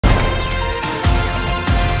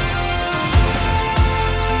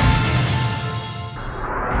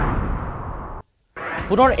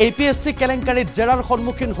পুনৰ APSC কেলেংকাৰীত জেৰাৰ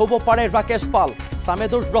সন্মুখীন হ'ব পাৰে ৰাকেশ পাল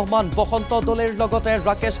সামেদুৰ ৰহমান বসন্ত দলেৰ লগতে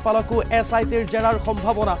ৰাকেশ পালকো SITৰ জেৰাৰ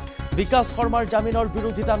সম্ভাৱনা বিকাশ শৰ্মাৰ জামিনৰ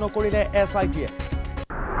বিৰোধিতা নকৰিলে SITয়ে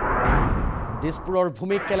দিছপুৰৰ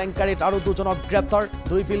ভূমি কেলেংকাৰীত আৰু দুজনক গ্ৰেপ্তাৰ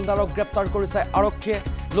দুই বিল্ডাৰক গ্ৰেপ্তাৰ কৰিছে আৰক্ষীয়ে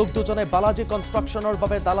লোক দুজনে বালাজী কনষ্ট্ৰাকচনৰ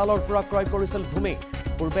বাবে দালালৰ পৰা ক্ৰয় কৰিছিল ভূমি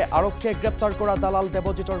পূৰ্বে আৰক্ষীয়ে গ্ৰেপ্তাৰ কৰা দালাল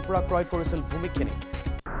দেৱজিতৰ পৰা ক্ৰয় কৰিছিল ভূমিখিনি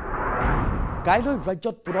কাইলৈ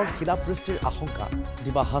ৰাজ্যত পুনৰ শিলাবৃষ্টিৰ আশংকা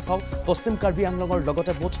দিবা হাছাও পশ্চিম কাৰ্বি আংলঙৰ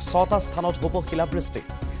লগতে মুঠ 6টা স্থানত হ'ব শিলাবৃষ্টি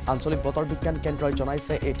আঞ্চলিক বতৰ বিজ্ঞান কেন্দ্ৰই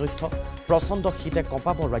জনাইছে এই তথ্য প্ৰচণ্ড শীতে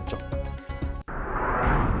কঁপাব ৰাজ্য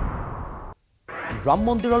ৰাম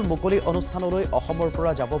মন্দিৰৰ মুকলি অনুষ্ঠানলৈ অসমৰ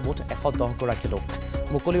পৰা যাব মুঠ 110 গৰাকী লোক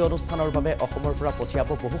মুকলি অনুষ্ঠানৰ বাবে অসমৰ পৰা পঠিয়াব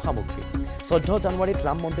বহু সামগ্ৰী 14 জানুৱাৰীত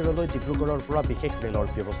ৰাম মন্দিৰলৈ ডিব্ৰুগড়ৰ পৰা বিশেষ ৰেলৰ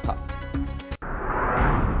ব্যৱস্থা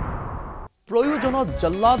প্ৰয়োজনত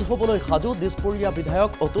জল্লাদ হ'বলৈ সাজু দিছপুৰীয়া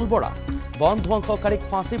বিধায়ক অতুল বৰা বন ধ্বংসকাৰীক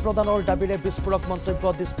ফাঁচি প্ৰদানৰ দাবীৰে বিস্ফোৰক মন্তব্য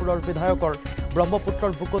দিছপুৰৰ বিধায়কৰ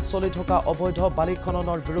ব্ৰহ্মপুত্ৰৰ বুকুত চলি থকা অবৈধ বালি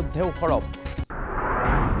খননৰ বিৰুদ্ধেও সৰব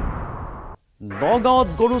নগাঁৱত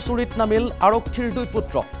গৰু চুৰিত নামিল আৰক্ষীৰ দুই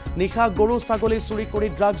পুত্ৰ নিশা গৰু ছাগলী চুৰি কৰি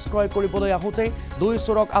ড্ৰাগছ ক্ৰয় কৰিবলৈ আহোঁতে দুই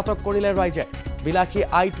চোৰক আটক কৰিলে ৰাইজে বিলাসী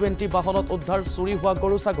I-20 বাহনত উদ্ধাৰ চুৰি হোৱা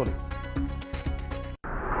গৰু ছাগলী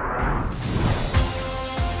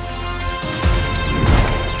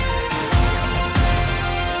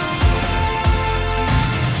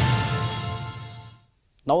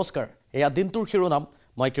নমস্কাৰ এয়া দিনটোৰ শিৰোনাম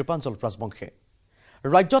মই কৃপাঞ্জল ৰাজবংশী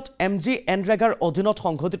ৰাজ্যত MGNREGAৰ অধীনত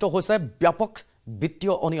সংঘটিত হৈছে ব্যাপক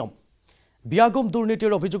বিত্তীয় অনিয়ম বিয়াগুম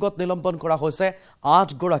দুৰ্নীতিৰ অভিযোগত নিলম্বন কৰা হৈছে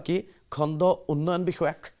 8 গৰাকী খণ্ড উন্নয়ন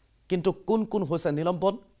বিষয়াক কিন্তু কোন কোন হৈছে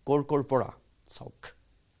নিলম্বন কোৰ পৰা চাওক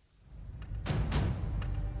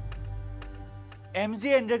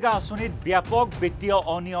MGNREGA আঁচনিত ব্যাপক বিত্তীয়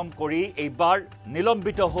অনিয়ম কৰি এইবাৰ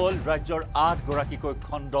নিলম্বিত হ'ল ৰাজ্যৰ 8 গৰাকীকৈ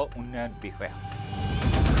খণ্ড উন্নয়ন বিষয়া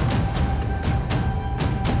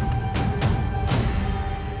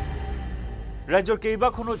ৰাজ্যৰ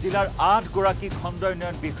কেইবাখনো জিলাৰ 8 গৰাকী খণ্ড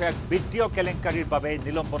উন্নয়ন বিষয়াক বিত্তীয় কেলেংকাৰীৰ বাবে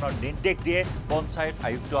নিলম্বনৰ নিৰ্দেশ দিয়ে পঞ্চায়ত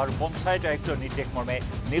আয়ুক্ত আৰু পঞ্চায়ত আয়ুক্তৰ নিৰ্দেশ মৰ্মে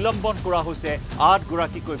নিলম্বন কৰা হৈছে 8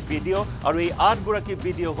 গৰাকীকৈ বিডিঅ আৰু এই 8 গৰাকী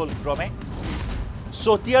বিডিঅ হ'ল ক্ৰমে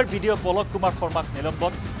চতিয়াৰ বিডিঅ পলক কুমাৰ শৰ্মাক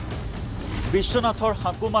নিলম্বন বিশ্বনাথৰ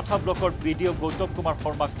হাকুমাথা ব্লকৰ বিডিঅ গৌতম কুমাৰ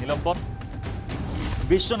শৰ্মাক নিলম্বন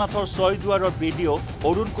বিশ্বনাথৰ ছয়দুৱাৰৰ বিডিঅ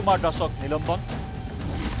অৰুণ কুমাৰ দাসক নিলম্বন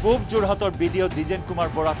পূব যোৰহাটৰ বিডিঅ দ্বিজেন কুমাৰ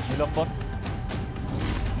বৰাক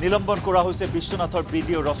নিলম্বন কৰা হৈছে বিশ্বনাথৰ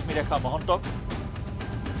বিডিঅ ৰশ্মিৰেখা মহন্তক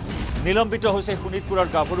নিলম্বিত হৈছে শোণিতপুৰৰ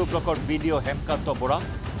গাভৰু ব্লকৰ বিডিঅ হেমকান্ত বৰা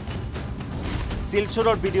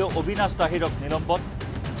শিলচৰৰ বিডিঅ অবিনাশ তাহিৰক নিলম্বন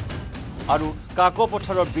আৰু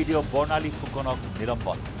কাকপথাৰৰ বিডিঅ বৰ্ণালী ফুকনক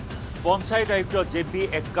নিলম্বন পঞ্চায়ত আয়ুক্ত JB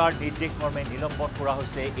এক্কাৰ নিৰ্দেশ মৰ্মে নিলম্বন কৰা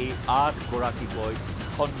হৈছে এই 8 গৰাকীকৈ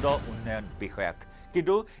খণ্ড উন্নয়ন বিষয়াক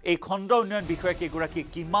কিন্তু এই খণ্ড উন্নয়ন বিষয়াক এগৰাকী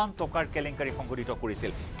কিমান টকাৰ কেলেংকাৰী সংঘটিত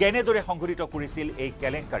কৰিছিল কেনেদৰে সংঘটিত কৰিছিল এই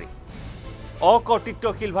কেলেংকাৰী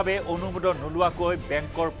অকৰ্তৃত্বশীলভাৱে অনুমোদন নোলোৱাকৈ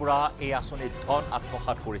বেংকৰ পৰা এই আঁচনিত ধন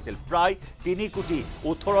আত্মসাৎ কৰিছিল প্ৰায় 3 কোটি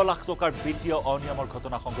 18 লাখ টকাৰ বিত্তীয় অনিয়মৰ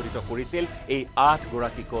ঘটনা সংঘটিত কৰিছিল এই 8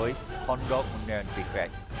 গৰাকীকৈ খণ্ড উন্নয়ন বিষয়াই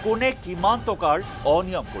কোনে কিমান টকাৰ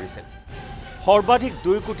অনিয়ম কৰিছিল সৰ্বাধিক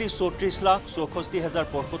 2 কোটি 34 লাখ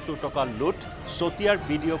 64,075 টকা লুট চতিয়াৰ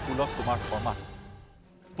বিডিঅ পুলক কুমাৰ শৰ্মা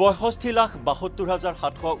 65 লাখ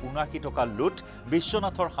 72,779 টকা লুট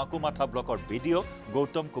বিশ্বনাথৰ হাকুমাথা ব্লকৰ বিডিঅ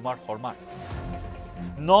গৌতম কুমাৰ শৰ্মা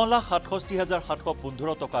 9 লাখ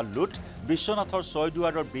 67,715 টকা লুট বিশ্বনাথৰ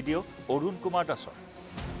ছয়দুৱাৰৰ বিডিঅ অৰুণ কুমাৰ দাসৰ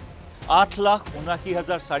 8 লাখ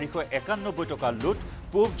 79,491 টকা লুট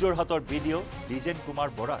পূব যোৰহাটৰ বিডিঅ দ্বিজেন কুমাৰ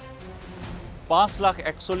বৰাৰ 5 লাখ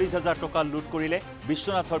 41,000 টকা লুট কৰিলে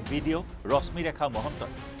বিশ্বনাথৰ বিডিঅ ৰশ্মিৰেখা মহন্ত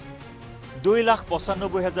 2 লাখ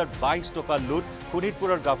 95,022 টকা লুট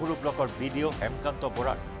শোণিতপুৰৰ গাভৰু ব্লকৰ বিডিঅ হেমকান্ত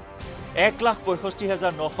বৰাৰ 1 লাখ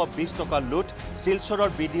 65,920 টকা লুট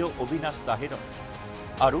শিলচৰৰ বিডিঅ অবিনাশ তাহিৰৰ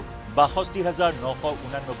আৰু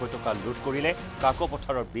 62,989 টকা লুট কৰিলে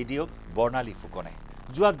কাকপথাৰৰ বিডিঅ বৰ্ণালী ফুকনে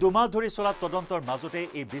যোৱা দুমাহ ধৰি চলা তদন্তৰ মাজতে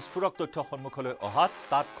এই বিস্ফোৰক তথ্য সন্মুখলৈ অহাত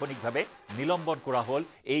তাৎক্ষণিকভাৱে নিলম্বন কৰা হ'ল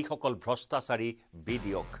এই সকল ভ্ৰষ্টাচাৰী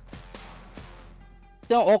বিডিঅক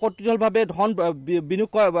অকৰ্তৃত্বশীলভাৱে ধন বিনিয়োগ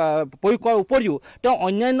প্ৰয়োগ কৰাৰ উপৰিও তেওঁ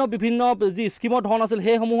অন্যান্য বিভিন্ন যি স্কিমৰ ধন আছিল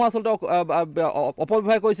সেইসমূহ আচলতে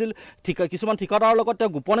অপব্যৱহাৰ কৰিছিল কিছুমান ঠিকাদাৰৰ লগত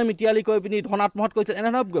তেওঁ গোপনে মিতিয়ালি কৰি পিনি ধন আত্মসাৎ কৰিছিল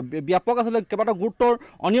এনেধৰণৰ ব্যাপক আচলতে কেইবাটাও গুৰুত্বৰ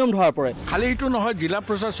অনিয়ম ধৰা পৰে খালি এইটো নহয় জিলা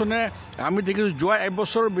প্ৰশাসনে আমি দেখিছোঁ যোৱা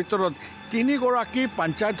এবছৰৰ ভিতৰত তিনিগৰাকী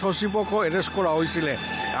পঞ্চায়ত সচিবকো এৰেষ্ট কৰা হৈছিলে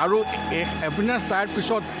আৰু এভিডেন্স তাৰ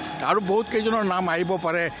পিছত আৰু বহুত কেইজনৰ নাম আহিব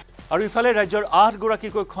পাৰে আৰু ইফালে ৰাজ্যৰ 8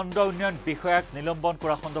 গৰাকীকৈ খণ্ড উন্নয়ন বিষয়াক নিলম্বন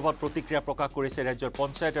কৰা সন্দৰ্ভত প্ৰতিক্ৰিয়া প্ৰকাশ কৰিছে ৰাজ্যৰ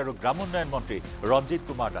পঞ্চায়ত আৰু গ্ৰাম উন্নয়ন মন্ত্ৰী ৰঞ্জিত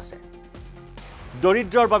কুমাৰ দাসে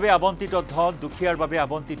দৰিদ্ৰৰ বাবে আবণ্টিত ধন দুখীয়াৰ বাবে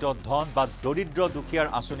আবণ্টিত ধন বা দৰিদ্ৰ দুখীয়াৰ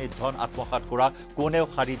আঁচনিৰ ধন আত্মসাৎ কৰা কোনেও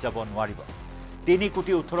সাৰি যাব নোৱাৰিব 3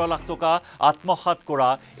 কোটি 18 লাখ টকা আত্মসাৎ কৰা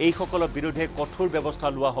এইসকলৰ বিৰুদ্ধে কঠোৰ ব্যৱস্থা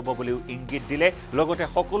লোৱা হ'ব বুলিও ইংগিত দিলে লগতে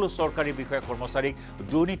সকলো চৰকাৰী বিষয়া কৰ্মচাৰীক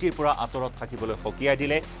দুৰ্নীতিৰ পৰা আঁতৰত থাকিবলৈ সকীয়াই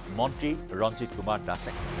দিলে মন্ত্ৰী ৰঞ্জিত কুমাৰ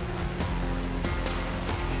দাসে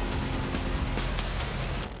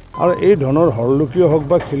আৰু এই ধনৰ হৰলুকীয় হওক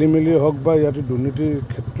বা খেলিমেলি হওক বা ইয়াতে দুৰ্নীতিৰ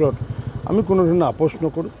ক্ষেত্ৰত আমি কোনো ধৰণৰ আপোচ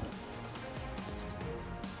নকৰোঁ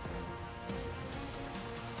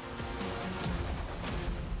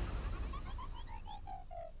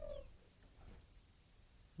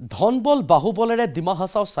ধনবল বাহুবলেৰে ডিমা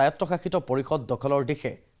হাছাও স্বায়ত্তশাসিত পৰিষদ দখলৰ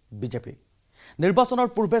দিশে বিজেপি নিৰ্বাচনৰ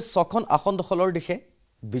পূৰ্বে 6খন আসন দখলৰ দিশে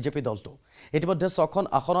বিজেপি দলটো ইতিমধ্যে 6খন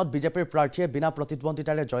আসনত বিজেপিৰ প্ৰাৰ্থীয়ে বিনা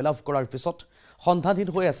প্ৰতিদ্বন্দ্বিতাৰে জয়লাভ কৰাৰ পিছত সন্ধানহীন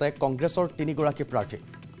হৈ আছে কংগ্ৰেছৰ 3 গৰাকী প্ৰাৰ্থী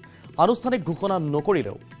আনুষ্ঠানিক ঘোষণা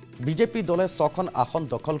নকৰিলেও বিজেপি দলে 6খন আসন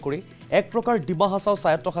দখল কৰি এক প্ৰকাৰ ডিমা হাছাও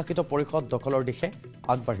স্বায়ত্তশাসিত পৰিষদ দখলৰ দিশে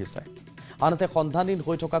আগবাঢ়িছে আনহাতে সন্ধানহীন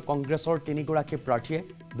হৈ থকা কংগ্ৰেছৰ 3 গৰাকী প্ৰাৰ্থীয়ে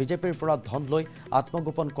বিজেপিৰ পৰা ধন লৈ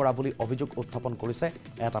আত্মগোপন কৰা বুলি অভিযোগ উত্থাপন কৰিছে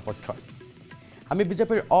এটা পক্ষই আমি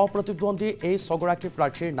বিজেপিৰ অপ্ৰতিদ্বন্দ্বী এই 6 গৰাকী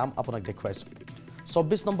প্ৰাৰ্থীৰ নাম আপোনাক দেখুৱাইছো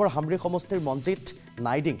 24 নম্বৰ হামৰি সমষ্টিৰ মনজিত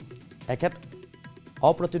নাইডিং একেত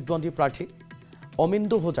অপ্ৰতিদ্বন্দ্বী প্ৰাৰ্থী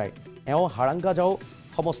অমিন্দু হোজাই এওঁ হাৰাংগাজাও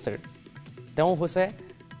সমষ্টিৰ তেওঁ হৈছে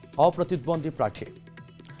অপ্ৰতিদ্বন্দ্বী প্ৰাৰ্থী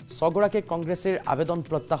 6 গৰাকী কংগ্ৰেছৰ আবেদন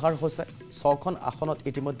প্ৰত্যাহাৰ হৈছে 6খন আসনত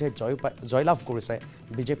ইতিমধ্যে জয়লাভ কৰিছে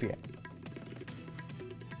বিজেপিয়ে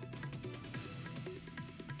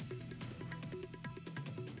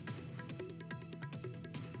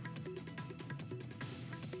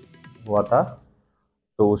हुआ था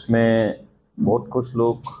तो उसमें बहुत कुछ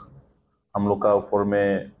लोग हम लोग का ऊपर में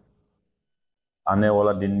आने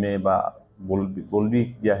वाला दिन में बोल भी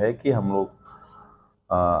दिया है कि हम लोग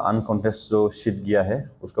अनकॉन्टेस्ट जो सीट गया है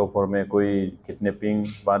उसके ऊपर में कोई किडनैपिंग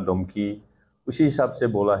व धमकी उसी हिसाब से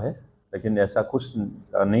बोला है लेकिन ऐसा कुछ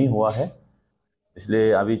नहीं हुआ है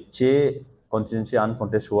इसलिए अभी 6 कॉन्स्टिट्यूंसी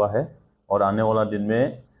अनकॉन्टेस्ट हुआ है और आने वाला दिन में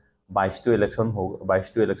 22 इलेक्शन होगा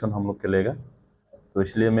 22 इलेक्शन हम लोग खेलेगा तो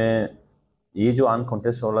इसलिए मैं ये जो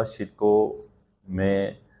अनकॉन्टेस्ट वाला सीट को मैं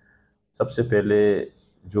सबसे पहले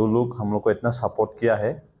जो लोग हम लोग को इतना सपोर्ट किया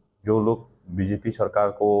है जो लोग बीजेपी सरकार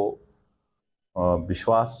को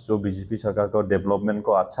विश्वास जो बीजेपी सरकार को डेवलपमेंट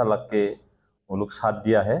को अच्छा लग के वो लोग साथ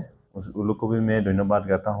दिया है उन लोग को भी मैं धन्यवाद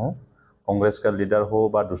करता हूँ कांग्रेस का लीडर हो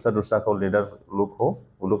या दूसरा को लीडर लोग हो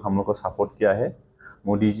वो लोग हम लोग को सपोर्ट किया है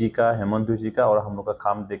मोदी जी का हेमंत जी का और हम लोग का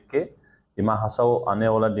काम देख के डिमा हासाओ आने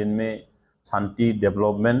वाला दिन में शांति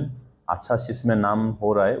डेवलपमेंट अच्छा चीज़ में नाम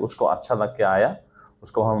हो रहा है उसको अच्छा लग के आया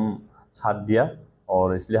उसको हम साथ दिया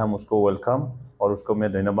और इसलिए हम उसको वेलकम और उसको मैं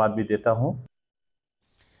धन्यवाद भी देता हूँ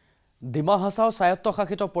ডিমা হাছাও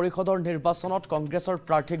স্বায়ত্তশাসিত পৰিষদৰ নিৰ্বাচনত কংগ্ৰেছৰ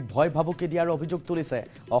প্ৰাৰ্থীক ভয় ভাবুকি দিয়াৰ অভিযোগ তুলিছে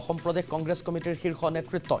অসম প্ৰদেশ কংগ্ৰেছ কমিটিৰ শীৰ্ষ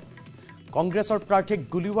নেতৃত্বই কংগ্ৰেছৰ প্ৰাৰ্থীক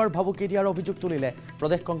গুলিওৱাৰ ভাবুকি দিয়াৰ অভিযোগ তুলিলে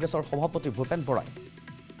প্ৰদেশ কংগ্ৰেছৰ সভাপতি ভূপেন বৰাই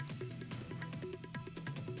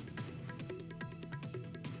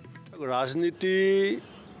ৰাজনীতি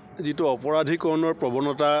যেটো অপৰাধীকৰণৰ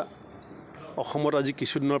প্ৰৱণতা অসমত আজি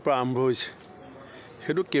কিছুদিনৰ পৰা আৰম্ভ হৈছে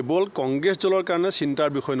হেতু কেৱল কংগ্ৰেছ দলৰ কাৰণে চিন্তাৰ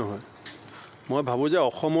বিষয় নহয় মই ভাবো যে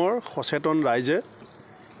অসমৰ সচেতন ৰাইজে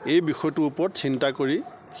এই বিষয়টোৰ ওপৰত চিন্তা কৰি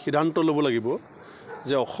সিদ্ধান্ত ল'ব লাগিব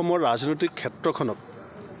যে অসমৰ ৰাজনৈতিক ক্ষেত্ৰখনক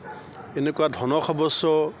এনেকুৱা ধনখবস্য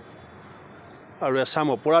আৰু এছাম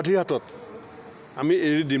অপৰাধীৰ হাতত আমি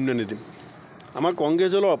এৰি দিম নে নিদিম আমাৰ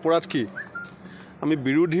কংগ্ৰেছ দলৰ অপৰাধ কি আমি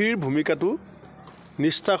বিৰোধীৰ ভূমিকাটো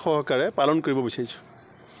নিষ্ঠা সহকাৰে পালন কৰিব বিচাৰিছো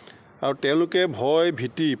আৰু তেওঁলোকে ভয়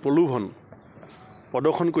ভীতি প্ৰলোভন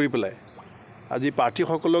প্ৰদৰ্শন কৰি পেলাই আজি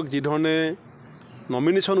প্ৰাৰ্থীসকলক যি ধৰণে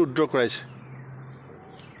নমিনেশ্যন উইথড্ৰ কৰাইছে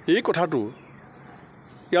এই কথাটো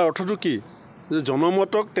ইয়াৰ অৰ্থটো কি যে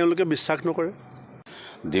জনমতক তেওঁলোকে বিশ্বাস নকৰে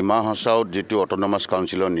ডিমা হাছাওত যেটো অটোনমাস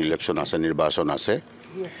কাউন্সিলৰ নিৰ্বাচন আছে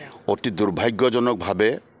অতি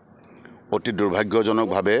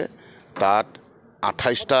দুৰ্ভাগ্যজনকভাৱে তাত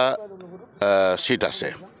 28টা সিট আছে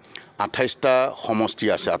 28টা সমষ্টি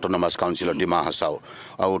আছে অটোনমাস কাউন্সিলৰ ডিমা হাছাও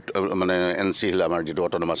মানে এনসি হিল আমাৰ যেটো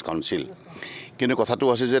অটোনমাস কাউন্সিল কিন্তু কথাটো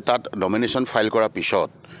আছে যে তাত নমিনেশ্যন ফাইল কৰাৰ পিছত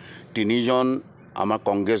 3জন আমাৰ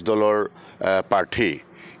কংগ্ৰেছ দলৰ প্ৰাৰ্থী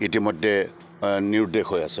ইতিমধ্যে নিৰুদ্দেশ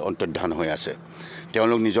হৈ আছে অন্তৰ্ধান হৈ আছে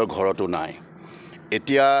তেওঁলোক নিজৰ ঘৰতো নাই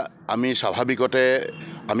এতিয়া আমি স্বাভাৱিকতে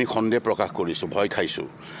আমি সন্দেহ প্ৰকাশ কৰিছো ভয় খাইছো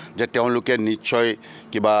যে তেওঁলোকে নিশ্চয়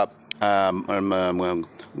কিবা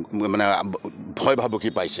মানে ভয়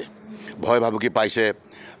ভাবুকি পাইছে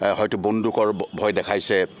হয়তো বন্দুকৰ ভয়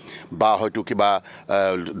দেখাইছে বা হয়তো কিবা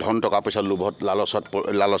ধন টকা পইচা লোভত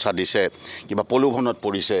লালচা দিছে কিবা প্ৰলোভনত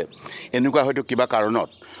পৰিছে এনেকুৱা হয়তো কিবা কাৰণত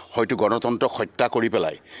হয়তো গণতন্ত্ৰক হত্যা কৰি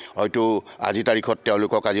পেলাই হয়তো আজি তাৰিখত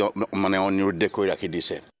তেওঁলোকক আজি মানে নিৰুদ্দেশ কৰি ৰাখি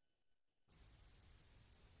দিছে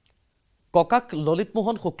ককাক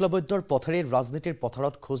ললিতমোহন শুক্লবৈদ্যৰ পথাৰীৰ ৰাজনীতিৰ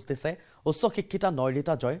পথাৰত খোজ দিছে উচ্চ শিক্ষিতা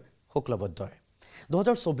নয়ৰিতা জয় শুক্লবৈদ্যই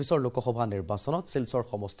 2024 লোকসভা নিৰ্বাচনত শিলচৰ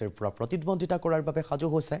সমষ্টিৰ পৰা প্ৰতিদ্বন্দ্বিতা কৰাৰ বাবে সাজু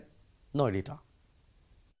হৈছে নয়ৰিতা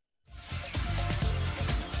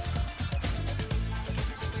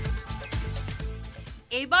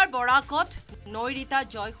এইবাৰ বৰাকত নয়ৰিতা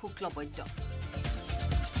জয় শুক্লবৈদ্য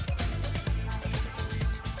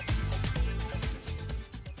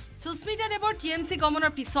সুস্মিতা দেৱৰ টিএমসি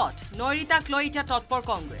গমনৰ পিছত নয়ৰিতাক লৈ এতিয়া তৎপৰ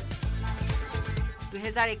কংগ্ৰেছ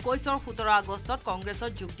 2021 17 আগষ্টত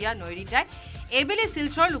কংগ্ৰেছত যোগ দিয়া নয়ৰিতাই এবেলি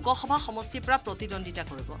শিলচৰ লোকসভা সমষ্টিৰ পৰা প্ৰতিদ্বন্দ্বিতা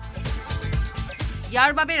কৰিব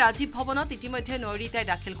ইয়াৰ বাবে ৰাজীৱ ভৱনত ইতিমধ্যে নয়ৰিতাই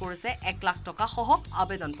দাখিল কৰিছে 1 লাখ টকা সহ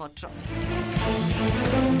আবেদন পত্ৰ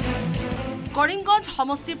কৰিমগঞ্জ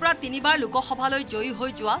সমষ্টিৰ পৰা তিনিবাৰ লোকসভালৈ জয়ী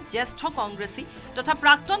হৈ যোৱা জ্যেষ্ঠ কংগ্ৰেছী তথা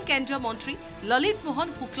প্ৰাক্তন কেন্দ্ৰীয় মন্ত্ৰী ললিতমোহন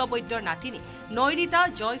শুক্লবৈদ্যৰ নাতিনী নয়ৰিতা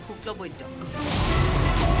জয় শুক্লবৈদ্য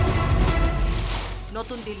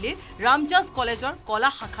নতুন দিল্লীৰ ৰামজাজ কলেজৰ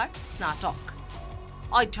কলা শাখাৰ স্নাতক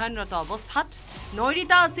অধ্যয়নৰত অৱস্থাত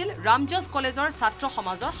নয়ৰিতা আছিল ৰামজাজ কলেজৰ ছাত্ৰ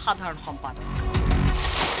সমাজৰ সাধাৰণ সম্পাদক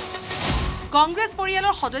কংগ্ৰেছ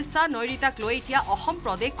পৰিয়ালৰ সদস্য নয়ৰিতাক লৈ এতিয়া অসম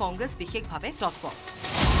প্ৰদেশ কংগ্ৰেছ বিশেষভাৱে তৎপৰ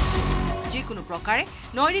যিকোনো প্ৰকাৰে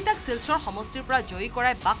নয়ৰিতাক শিলচৰ সমষ্টিৰ পৰা জয়ী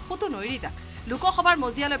কৰাই বাকপটু নয়ৰিতাক লোকসভাৰ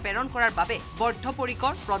মজিয়ালৈ প্ৰেৰণ কৰাৰ বাবে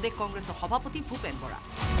বদ্ধপৰিকৰ প্ৰদেশ কংগ্ৰেছৰ সভাপতি ভূপেন বৰা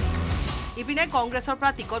ইপিনে কংগ্ৰেছৰ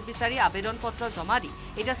পৰা টিকট বিচাৰি আবেদন পত্ৰ জমা দি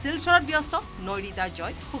এটা শিলচৰত ব্যস্ত নয়ৰিতা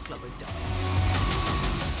জয় Suklabaidya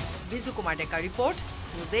Biju Kumar Deka report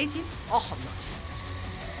news 18 Assam north east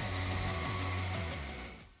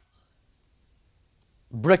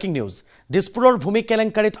breaking news দিছপুৰৰ ভূমি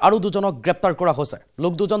কেলেংকাৰীত আৰু দুজনক গ্ৰেপ্তাৰ কৰা হৈছে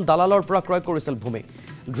লোক দুজন দালালৰ পৰা ক্ৰয় কৰিছিল ভূমি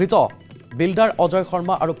ধৃত বিল্ডাৰ অজয়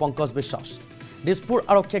শৰ্মা আৰু পংকজ বিশ্বাস দিছপুৰ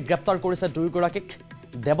আৰক্ষীয়ে গ্ৰেপ্তাৰ কৰিছে দুয়োগৰাকীক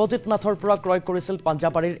দেৱজিৎ নাথৰ পৰা ক্ৰয় কৰিছিল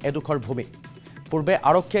পাঞ্জাবাৰীৰ এডোখৰ ভূমি পূৰ্বে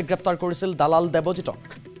আৰক্ষীয়ে গ্ৰেপ্তাৰ কৰিছিল দালাল দেৱজিতক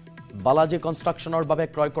বালাজী কনষ্ট্ৰাকশ্যনৰ বাবে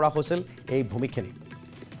ক্ৰয় কৰা হৈছিল এই ভূমিখিনি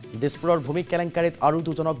দিছপুৰৰ ভূমি কেলেংকাৰীত আৰু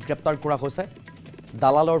দুজনক গ্ৰেপ্তাৰ কৰা হৈছে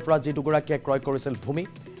দালালৰ পৰা যি দুগৰাকীয়ে ক্ৰয় কৰিছিল ভূমি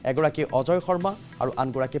এগৰাকী অজয় শৰ্মা আৰু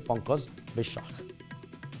আনগৰাকী পংকজ বিশ্বাস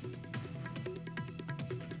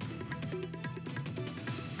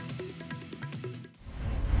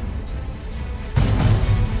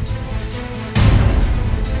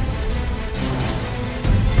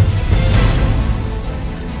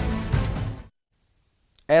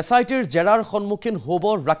এছআইটিৰ জেৰাৰ সন্মুখীন হ'ব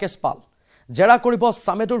ৰাকেশ পাল জেৰা কৰিব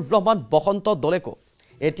সামেদুৰ ৰহমান বসন্ত দলেকো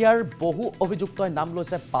এতিয়াৰ বহু অভিযুক্তই নাম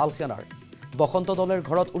লৈছে পাল সেনাৰ বসন্ত দলেৰ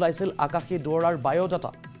ঘৰত ওলাইছিল আকাশী দুৱৰাৰ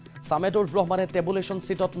বায়োডাটা সামেদুৰ ৰহমানে টেবুলেশ্যন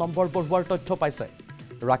চিটত নম্বৰ বঢ়োৱাৰ তথ্য পাইছে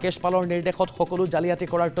ৰাকেশ পালৰ নিৰ্দেশত সকলো জালিয়াতি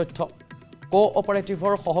কৰাৰ তথ্য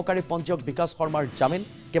কোঅপাৰেটিভৰ সহকাৰী পঞ্জীয়ক বিকাশ শৰ্মাৰ জামিন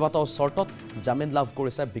কেইবাটাও চৰ্তত জামিন লাভ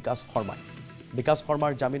কৰিছে বিকাশ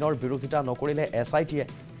শৰ্মাৰ জামিনৰ বিৰোধিতা নকৰিলে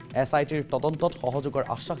এছআইটিৰ তদন্তত সহযোগৰ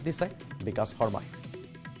আশ্বাস দিছে বিকাশ শৰ্মাই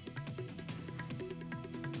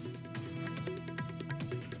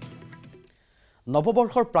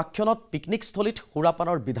নৱবৰ্ষৰ প্ৰাক্ষণত পিকনিকস্থলীত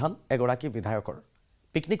সুৰাপানৰ বিধান এগৰাকী বিধায়কৰ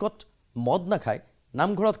পিকনিকত মদ নাখায়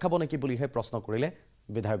নামঘৰত খাব নেকি বুলিহে প্ৰশ্ন কৰিলে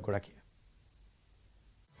বিধায়কগৰাকীয়ে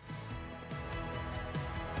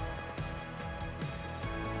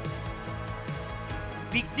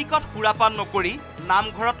পিকনিকত সুৰাপান নকৰি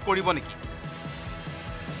নামঘৰত কৰিব নেকি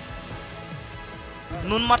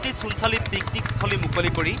নুনমাটি চুনচালি পিকনিকস্থলী মুকলি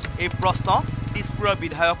কৰি এই প্ৰশ্ন দিছপুৰৰ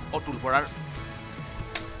বিধায়ক অতুল বৰাৰ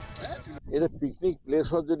এটা পিকনিক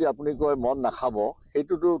প্লেছত যদি আপুনি কয় মদ নাখাব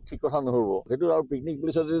সেইটোতো ঠিক কথা নহ'ব সেইটো আৰু পিকনিক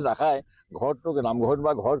প্লেছত যদি নাখায় ঘৰতনো নামঘৰত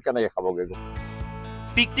বা ঘৰত কেনেকৈ খাবগৈ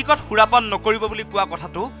পিকনিকত সুৰাপান নকৰিব বুলি কোৱা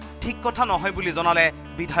কথাটো ঠিক কথা নহয় বুলি জনালে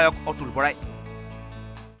বিধায়ক অতুল বৰাই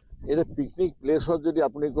এটা পিকনিক প্লেছত যদি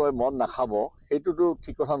আপুনি কয় মদ নাখাব সেইটোতো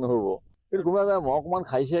ঠিক কথা নহ'ব কিন্তু কোনোবাই মদ অকণমান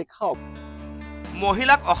খাইছে খাওক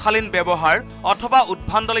মহিলাক অশালীন ব্যৱহাৰ অথবা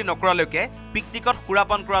উদ্ভাণ্ডলি নকৰালৈকে পিকনিকত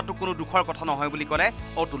সুৰাপান কৰাটো কোনো দুখৰ কথা নহয় বুলি ক'লে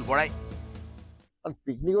অতুল বৰাই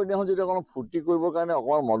পিকনিকৰ দিনাখন যদি অকণমান ফূৰ্তি কৰিবৰ কাৰণে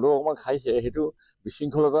অকণমান মদো অকণমান খাইছে সেইটো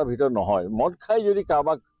বিশৃংখলতাৰ ভিতৰত নহয় মদ খাই যদি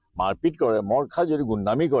কাৰোবাক মাৰপিট কৰে মদ খাই যদি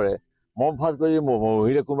গুণ্ডামি কৰে মদ ভাত কৰি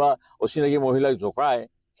মহিলা কোনোবা অচিনাকি মহিলাক জোকায়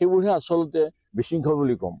সেইবোৰহে আচলতে বিশৃংখল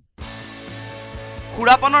বুলি ক'ম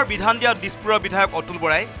সুৰাপানৰ বিধান দিয়া দিছপুৰৰ বিধায়ক অতুল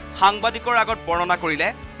বৰাই সাংবাদিকৰ আগত বৰ্ণনা কৰিলে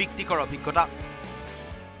পিকনিকৰ অভিজ্ঞতা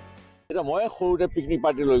এতিয়া মই সৰুতে পিকনিক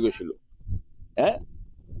পাৰ্টি লৈ গৈছিলোঁ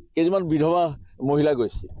কেইজনমান বিধৱা মহিলা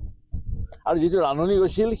গৈছিল আৰু যিটো ৰান্ধনি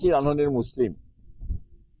গৈছিল সি ৰান্ধনিৰ মুছলিম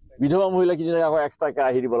বিধৱা মহিলা কিজনে আকৌ এক্সট্ৰাকৈ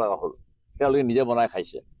আহি দিব লগা হ'ল তেওঁলোকে নিজে বনাই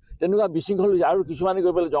খাইছে তেনেকুৱা বিশৃংখল আৰু কিছুমানে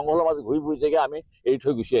গৈ পেলাই জংঘলৰ মাজত ঘূৰি ফুৰিছেগৈ আমি এৰি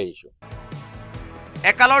থৈ গুচি আহিছোঁ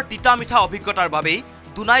একালৰ তিতা মিঠা অভিজ্ঞতাৰ বাবেই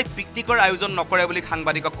দুনাই পিকনিকৰ আয়োজন নকৰে বুলি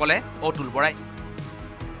সাংবাদিকক ক'লে অতুল বৰাই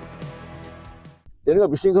তেনেকুৱা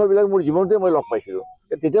বিশৃংখলবিলাক মোৰ জীৱনতে মই লগ পাইছিলোঁ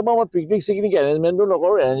তেতিয়া মই পিকনিক এৰেঞ্জমেণ্টো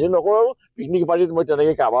নকৰোঁ পিকনিক পাৰ্টিত মই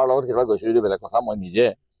তেনেকৈ কাৰোবাৰ লগত কেতিয়াবা গৈছিলোঁ বেলেগ কথা মই নিজে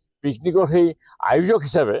পিকনিকৰ সেই আয়োজক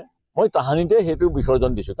হিচাপে মই তাহানিতে সেইটো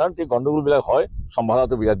বিসৰ্জন দিছোঁ কাৰণ এই গণ্ডগোলবিলাক হয়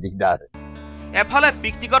চম্ভালাটো বিৰাট দিগদাৰ এফালে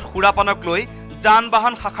পিকনিকত সুৰাপানক লৈ যান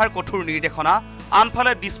বাহন শাখাৰ কঠোৰ নিৰ্দেশনা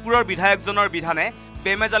আনফালে দিছপুৰৰ বিধায়কজনৰ বিধানে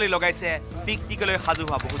বেমেজালি লগাইছে পিকনিকলৈ সাজু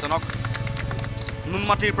হোৱা বহুজনক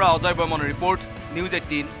নুনমাটিৰ পৰা অজয় বৰ্মনৰ report news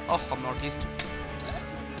 18 Assam north east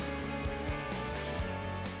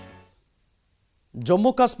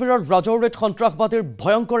Jammu কাশ্মীৰৰ ৰাজৌৰীত সন্ত্ৰাসবাদীৰ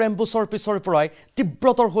ভয়ংকৰ এম্বুছৰ পিছৰ পৰাই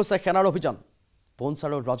তীব্ৰতৰ হৈছে সেনাৰ অভিযান পুঞ্চ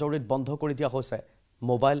আৰু ৰাজৌৰীত বন্ধ কৰি দিয়া হৈছে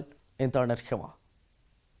মোবাইল ইণ্টাৰনেট সেৱা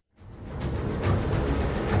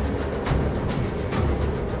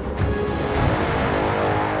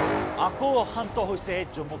আকৌ অশান্ত হৈছে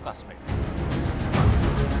জম্মু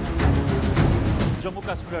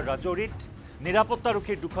কাশ্মীৰৰ ৰাজৌৰীত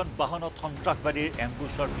নিৰাপত্তাৰক্ষীৰ দুখন বাহনত সন্ত্ৰাসবাদীৰ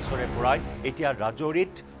এম্বুছৰ পিছৰে পৰাই এতিয়া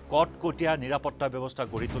ৰাজৌৰীত কটকটীয়া নিৰাপত্তা ব্যৱস্থা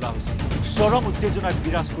গঢ়ি তোলা হৈছে চৰম উত্তেজনাত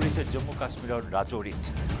বিৰাজ কৰিছে জম্মু কাশ্মীৰৰ ৰাজৌৰীত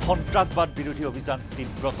সন্ত্ৰাসবাদ বিৰোধী অভিযান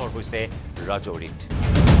তীব্ৰতৰ হৈছে ৰাজৌৰীত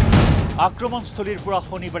আক্ৰমণস্থলীৰ পৰা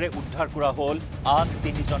শনিবাৰে উদ্ধাৰ কৰা হ'ল আন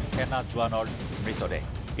 3জন সেনা জোৱানৰ মৃতদেহ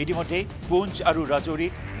ইতিমধ্যে পুঞ্চ আৰু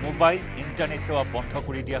ৰাজৌৰীত মোবাইল ইণ্টাৰনেট সেৱা বন্ধ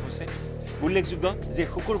কৰি দিয়া হৈছে উল্লেখযোগ্য যে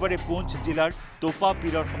শুকুৰবাৰে পুঞ্চ জিলাৰ তোপা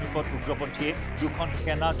পীৰৰ সমীপত উগ্ৰপন্থীয়ে দুখন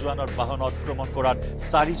সেনা জোৱানৰ বাহনত আক্ৰমণ কৰাত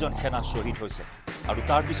 4জন সেনা শ্বহীদ হৈছে আৰু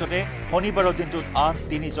তাৰ পিছতে শনিবাৰৰ দিনটোত আন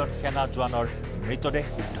 3জন সেনা জোৱানৰ মৃতদেহ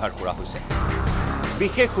উদ্ধাৰ কৰা হৈছে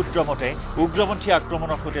বিশেষ সূত্ৰ মতে উগ্ৰপন্থী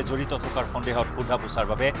আক্ৰমণৰ সৈতে জড়িত থকাৰ সন্দেহত সোধা পোছাৰ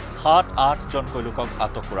বাবে 7-8জনকৈ লোকক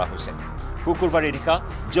আটক কৰা হৈছে শুকুৰবাৰে নিশা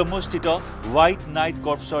জম্মুস্থিত white night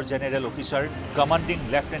কৰ্পছৰ general officer commanding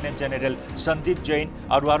lieutenant general Sandeep Jain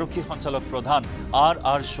আৰু আৰক্ষী সঞ্চালক প্ৰধান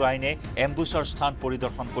আৰ শ্বাইনে এম্বুছৰ স্থান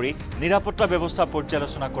পৰিদৰ্শন কৰি নিৰাপত্তা ব্যৱস্থা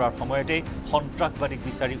পৰ্যালোচনা কৰাৰ সময়তে সন্ত্ৰাসবাদীক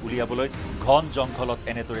বিচাৰি উলিয়াবলৈ ঘন জংঘলত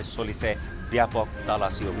এনেদৰে চলিছে ব্যাপক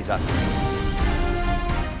তালাচী অভিযান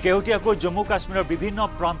শেহতীয়াকৈ জম্মু কাশ্মীৰৰ বিভিন্ন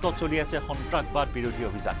প্ৰান্তত চলি আছে সন্ত্ৰাসবাদ বিৰোধী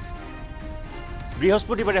অভিযান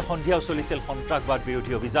বৃহস্পতিবাৰে সন্ধিয়াও চলিছিল সন্ত্ৰাসবাদ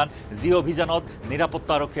বিৰোধী অভিযান যি অভিযানত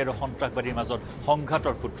নিৰাপত্তাৰক্ষী আৰু সন্ত্ৰাসবাদীৰ মাজত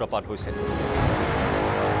সংঘাতৰ সূত্ৰপাত হৈছিল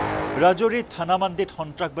ৰাজৌৰীত থানামান্দিত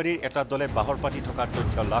সন্ত্ৰাসবাদীৰ এটা দলে বাহৰ পাতি থকাৰ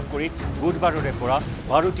তথ্য লাভ কৰি বুধবাৰৰে পৰা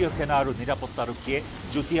ভাৰতীয় সেনা আৰু নিৰাপত্তাৰক্ষীয়ে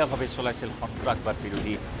যুটীয়াভাৱে চলাইছিল সন্ত্ৰাসবাদ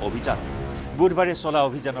বিৰোধী অভিযান বুধবাৰে চলা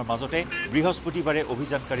অভিযানৰ মাজতে বৃহস্পতিবাৰে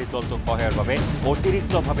অভিযানকাৰী দলটোক সহায়ৰ বাবে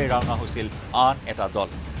অতিৰিক্তভাৱে ৰাওনা হৈছিল আন এটা দল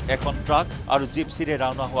এখন ট্ৰাক আৰু জিপচিৰে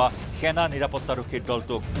ৰাওনা হোৱা সেনা নিৰাপত্তাৰক্ষীৰ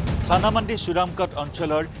দলটোক থানামান্দি সুৰামকট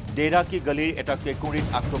অঞ্চলৰ ডেৰাকি গলিৰ এটা কেঁকুৰিত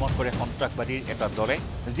আক্ৰমণ কৰে সন্ত্ৰাসবাদীৰ এটা দলে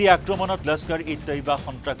যি আক্ৰমণত লস্কৰ-ই-তৈবা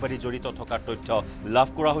সন্ত্ৰাসবাদী জড়িত থকাৰ তথ্য লাভ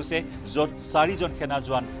কৰা হৈছে য'ত 4জন সেনা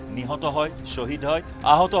জোৱান নিহত হয় শ্বহীদ হয়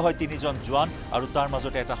আহত হয় 3জন জোৱান আৰু তাৰ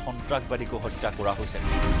মাজতে এটা সন্ত্ৰাসবাদীকো হত্যা কৰা হৈছে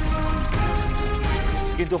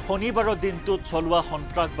কিন্তু শনিবাৰৰ দিনটোত চলোৱা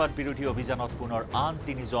সন্ত্ৰাসবাদ বিৰোধী অভিযানত পুনৰ আন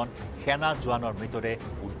 3জন সেনা জোৱানৰ মৃতদেহ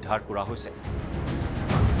উদ্ধাৰ কৰা হৈছে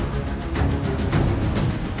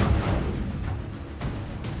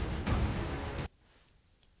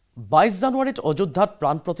 22 জানুৱাৰীত অযোধ্যাত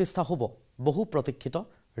প্ৰাণ প্ৰতিষ্ঠা হ'ব বহু প্ৰতীক্ষিত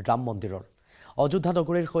ৰাম মন্দিৰৰ অযোধ্যা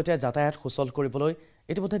নগৰীৰ সৈতে যাতায়াত সুচল কৰিবলৈ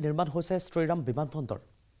ইতিমধ্যে নিৰ্মাণ হৈছে শ্ৰীৰাম বিমানবন্দৰ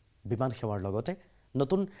বিমান সেৱাৰ লগতে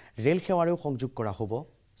নতুন ৰেল সেৱাৰেও সংযোগ কৰা হ'ব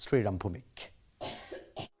শ্ৰীৰাম ভূমিক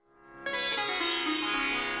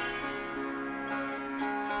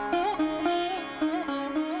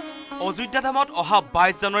অযোধ্যা ধামত অহা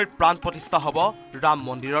 22 জানুৱাৰীত প্ৰাণ প্ৰতিষ্ঠা হ'ব ৰাম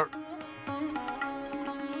মন্দিৰৰ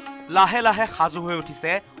লাহে লাহে সাজু হৈ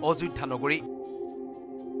উঠিছে অযোধ্যা নগৰী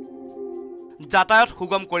যাতায়াত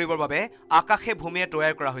সুগম কৰিবৰ বাবে আকাশে ভূমিয়ে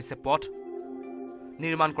তৈয়াৰ কৰা হৈছে পথ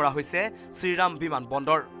নিৰ্মাণ কৰা হৈছে শ্ৰীৰাম বিমান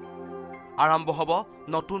বন্দৰ আৰম্ভ হ'ব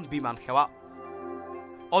নতুন বিমান সেৱা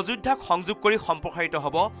অযোধ্যাক সংযোগ কৰি সম্প্ৰসাৰিত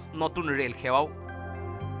হ'ব নতুন ৰেল সেৱাও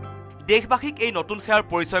দেশবাসীক এই নতুন সেৱাৰ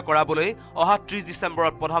পৰিচয় কৰাবলৈ অহা 30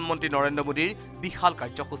 ডিচেম্বৰত প্ৰধানমন্ত্ৰী নৰেন্দ্ৰ মোদীৰ বিশাল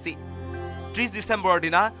কাৰ্যসূচী 30 ডিচেম্বৰৰ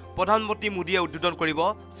দিনা প্ৰধানমন্ত্ৰী মোদীয়ে উদ্বোধন কৰিব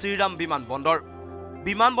শ্ৰীৰাম বিমান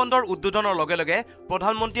বন্দৰ উদ্বোধনৰ লগে লগে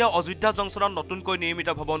প্ৰধানমন্ত্ৰীয়ে অযোধ্যা জংচনত নতুনকৈ নিৰ্মিত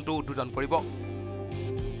ভৱনটো উদ্বোধন কৰিব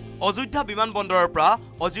অযোধ্যা বিমান বন্দৰৰ পৰা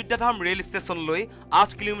অযোধ্যাধাম ৰেল ষ্টেচনলৈ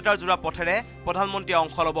 8 কিলোমিটাৰ জোৰা পথেৰে প্ৰধানমন্ত্ৰীয়ে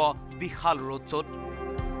অংশ ল'ব বিশাল ৰোড শ্ব'ত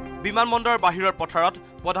বিমান বন্দৰৰ বাহিৰৰ পথাৰত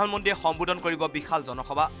প্ৰধানমন্ত্ৰীয়ে সম্বোধন কৰিব বিশাল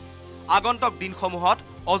জনসভা আগন্তুক দিনসমূহত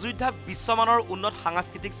অযোধ্যাক বিশ্বমানৰ উন্নত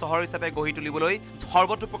সাংস্কৃতিক চহৰ হিচাপে গঢ়ি তুলিবলৈ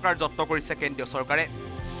সৰ্বতোপ্ৰকাৰ যত্ন কৰিছে কেন্দ্ৰীয় চৰকাৰে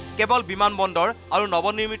কেৱল বিমানবন্দৰ আৰু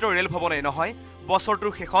নৱনিৰ্মিত ৰেল ভৱনেই নহয়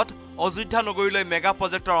বছৰটোৰ শেষত অযোধ্যা নগৰীলৈ মেগা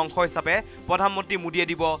প্ৰজেক্টৰ অংশ হিচাপে প্ৰধানমন্ত্ৰী মোদীয়ে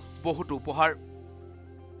দিব বহুতো উপহাৰ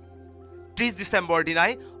 30 ডিসেম্বৰ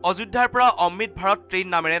দিনাই অযোধ্যাৰ পৰা অমৃত ভাৰত ট্ৰেইন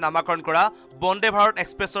নামেৰে নামাকৰণ কৰা বন্দে ভাৰত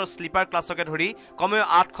এক্সপ্ৰেছৰ স্লিপাৰ ক্লাছকে ধৰি কমেও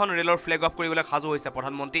 8খন ৰেলৰ ফ্লেগ অফ কৰিবলৈ সাজু হৈছে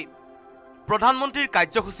প্ৰধানমন্ত্ৰীৰ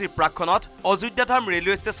কাৰ্যসূচীৰ প্ৰাক্ষণত অযোধ্যাধাম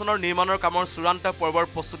ৰেলৱে ষ্টেচনৰ নিৰ্মাণৰ কামৰ চূড়ান্ত পৰ্বৰ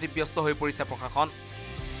প্ৰস্তুতি ব্যস্ত হৈ পৰিছে প্ৰশাসন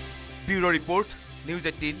bureau report news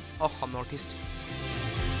 18 Assam north east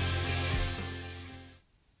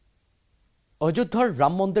অযোধ্যাৰ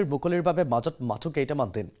ৰাম মন্দিৰ মুকলিৰ বাবে মাজত মাথো কেইটামান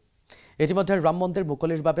দিন ইতিমধ্যে ৰাম মন্দিৰ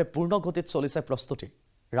মুকলিৰ বাবে পূৰ্ণ গতিত চলিছে প্ৰস্তুতি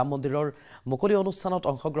ৰাম মন্দিৰৰ মুকলি অনুষ্ঠানত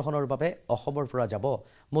অংশগ্ৰহণৰ বাবে অসমৰ পৰা যাব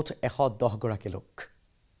মুঠ 110 গৰাকী লোক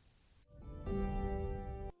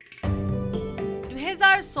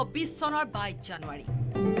 2024 চনৰ 22 জানুৱাৰী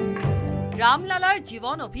ৰামলালাৰ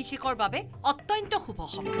জীৱন অভিষেকৰ বাবে অত্যন্ত শুভ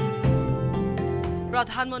সময়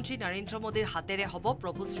প্ৰধানমন্ত্ৰী নৰেন্দ্ৰ মোদীৰ হাতেৰে হ'ব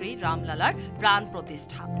প্ৰভু শ্ৰী ৰামলালাৰ প্ৰাণ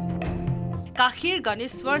প্ৰতিষ্ঠা কাশীৰ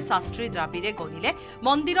গণেশ্বৰ শাস্ত্ৰী দ্ৰাবিড়ে গণিলে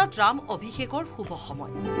মন্দিৰত ৰাম অভিষেকৰ শুভ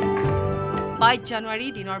সময় 22 জানুৱাৰী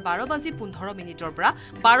দিনৰ 12:15 পৰা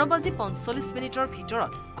 12:45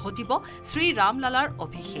 ভিতৰত ঘটিব শ্ৰী ৰামলালাৰ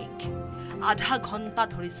অভিষেক আধা ঘণ্টা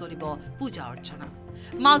ধৰি চলিব পূজা অৰ্চনা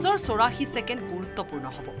মাজৰ 84 সেকেন্ড গুৰুত্বপূৰ্ণ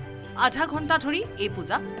হ'ব आधा घंटा धरी ये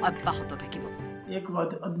पूजा अब्याहत থাকিব एक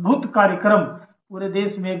अद्भुत कार्यक्रम पूरे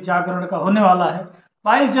देश में एक जागरण का होने वाला है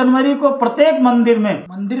 22 जनवरी को प्रत्येक मंदिर में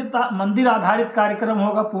मंदिर आधारित कार्यक्रम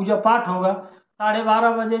होगा पूजा पाठ होगा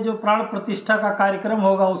 12:30 बजे जो प्राण प्रतिष्ठा का कार्यक्रम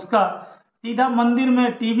होगा उसका सीधा मंदिर में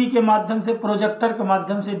टीवी के माध्यम से प्रोजेक्टर के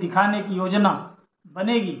माध्यम से दिखाने की योजना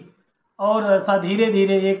बनेगी और ऐसा धीरे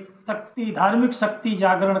धीरे एक शक्ति धार्मिक शक्ति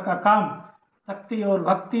जागरण का काम शक्ति और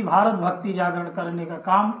भक्ति भारत भक्ति जागरण करने का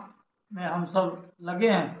काम में हम सब लगे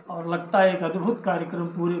हैं और लगता है एक अद्भुत कार्यक्रम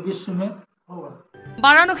पूरे विश्व में होगा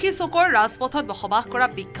বাৰাণসী চকৰ ৰাজপথত বসবাস কৰা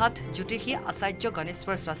বিখ্যাত জ্যোতিষী আচাৰ্য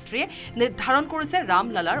গণেশ্বৰ শাস্ত্ৰীয়ে নিৰ্ধাৰণ কৰিছে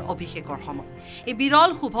ৰামলালাৰ অভিষেকৰ সময় এই বিৰল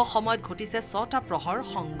শুভ সময়ত ঘটিছে 6টা প্ৰহৰ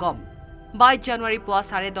সংগম 22 জানুৱাৰী পুৱা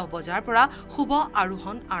 10:30 বজাৰ পৰা শুভ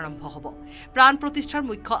আৰোহণ আৰম্ভ হ'ব প্ৰাণ প্ৰতিষ্ঠাৰ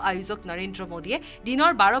মুখ্য আয়োজক নৰেন্দ্ৰ মোদীয়ে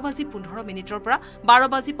দিনৰ 12:15 পৰা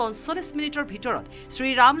 12:45 ভিতৰত শ্ৰী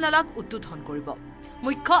ৰামলালাক উদ্বোধন কৰিব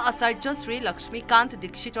মুখ্য আচাৰ্য শ্ৰী লক্ষ্মীকান্ত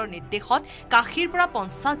দীক্ষিতৰ নিৰ্দেশত কাশীৰ পৰা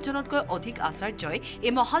 50 জনতকৈ অধিক আচাৰ্যই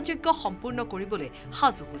এই মহাযজ্ঞ সম্পূৰ্ণ কৰিবলৈ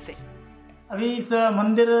সাজু হৈছে अभी इस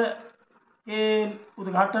मंदिर के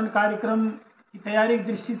उद्घाटन कार्यक्रम की तैयारी की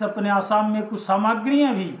दृष्टि से अपने आसाम में कुछ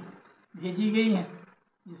सामग्रियां भी भेजी गई हैं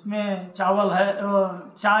जिसमें चावल है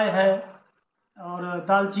चाय है और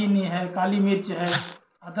दालचीनी है काली मिर्च है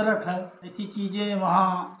अदरक है ऐसी चीजें वहाँ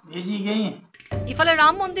भेजी गई हैं ইফালে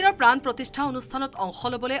ৰাম মন্দিৰৰ প্ৰাণ প্ৰতিষ্ঠা অনুষ্ঠানত অংশ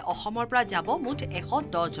ল'বলৈ অসমৰ পৰা যাব মুঠ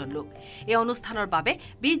 110 জন লোক এই অনুষ্ঠানৰ বাবে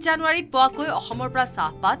 20 জানুৱাৰীত পুৱাকৈ অসমৰ পৰা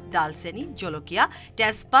চাহপাত ডালচেনি জলকীয়া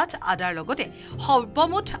তেজপাত আদাৰ লগতে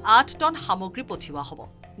সৰ্বমুঠ 8 টন সামগ্ৰী পঠিওৱা হ'ব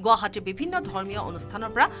গুৱাহাটীৰ বিভিন্ন ধৰ্মীয়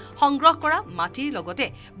অনুষ্ঠানৰ পৰা সংগ্ৰহ কৰা মাটিৰ লগতে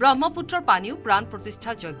ব্ৰহ্মপুত্ৰৰ পানীও প্ৰাণ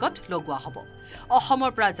প্ৰতিষ্ঠা যজ্ঞত লগোৱা হ'ব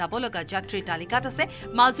অসমৰ পৰা যাব লগা যাত্ৰীৰ তালিকাত আছে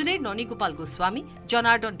মাজুলীৰ ননীগোপাল গোস্বামী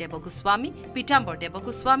জনাৰ্দন দেৱ গোস্বামী পিতাম্বৰ দেৱ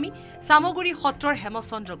গোস্বামী সামগুৰি সত্ৰৰ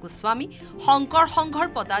হেমচন্দ্ৰ গোস্বামী শংকৰ সংঘৰ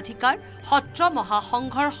পদাধিকাৰ সত্ৰ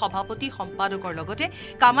মহাসংঘৰ সভাপতি সম্পাদকৰ লগতে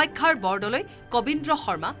কামাখ্যাৰ বৰদলৈ কবীন্দ্ৰ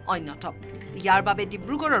শৰ্মা অন্যতম ইয়াৰ বাবে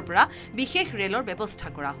ডিব্ৰুগড়ৰ পৰা বিশেষ ৰেলৰ ব্যৱস্থা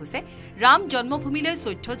কৰা হৈছে ৰাম জন্মভূমিলৈ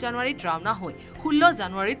 14 জানুৱাৰীত ৰাওনা হৈ 16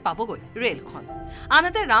 জানুৱাৰীত পাবগৈ ৰেলখন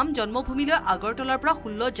আনহাতে ৰাম জন্মভূমিলৈ আগৰতলাৰ পৰা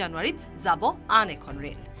 16 জানুৱাৰীত যাব আন এখন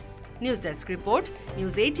rail news desk report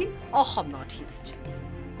news 18 Assam north east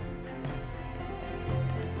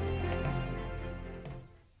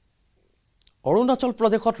Arunachal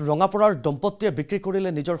প্ৰদেশত ৰঙাপৰাৰ দম্পতীয়ে বিক্ৰী কৰিলে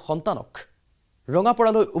নিজৰ সন্তানক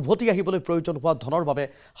ৰঙাপৰালৈ উভতি আহিবলৈ প্ৰয়োজন হোৱা ধনৰ বাবে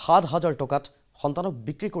 7,000 টকাত সন্তানক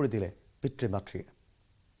বিক্ৰী কৰি দিলে পিতৃ মাতৃয়ে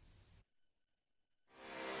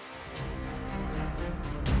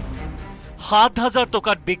 7,000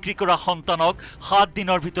 টকাত বিক্ৰী কৰা সন্তানক 7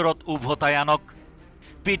 দিনৰ ভিতৰত উভতাই আনক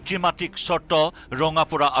পিতৃ মাতৃক চৰ্ত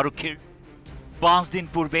ৰঙাপৰা আৰক্ষীৰ 5 দিন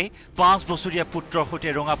পূৰ্বে 5 বছৰীয়া পুত্ৰৰ সৈতে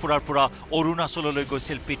ৰঙাপৰাৰ পৰা অৰুণাচললৈ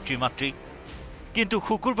গৈছিল পিতৃ মাতৃ কিন্তু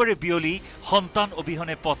শুকুৰবাৰে বিয়লি সন্তান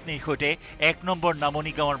অবিহনে পত্নীৰ সৈতে 1 নম্বৰ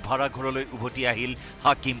নামনি গাঁৱৰ ভাড়া ঘৰলৈ উভতি আহিল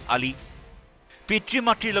হাকিম আলী পিতৃ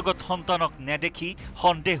মাতৃৰ লগত সন্তানক নেদেখি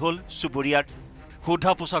সন্দেহ হ'ল চুবুৰীয়াৰ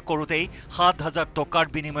সোধা পোছা কৰোঁতেই 7,000 টকাৰ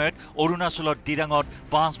বিনিময়ত অৰুণাচলৰ দিৰাঙত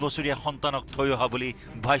 5 বছৰীয়া সন্তানক থৈ অহা বুলি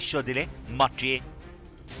ভাষ্য দিলে মাতৃয়ে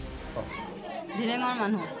দিৰাঙৰ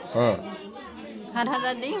মানুহ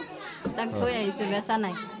 7,000 দি তাক থৈ আহিছোঁ বেচা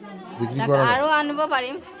নাই তাক আৰু আনিব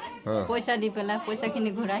পাৰিম পইচা দি পেলাই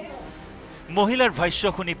পইচাখিনি ঘূৰাই মহিলাৰ ভাষ্য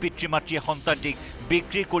শুনি পিতৃ মাতৃয়ে সন্তানটিক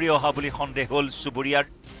বিক্ৰী কৰি অহা বুলি সন্দেহ হ'ল চুবুৰীয়াৰ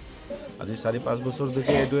আজি 4-5 বছৰ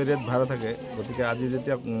দেখি এইটো এৰিয়াত ভাড়া থাকে গতিকে আজি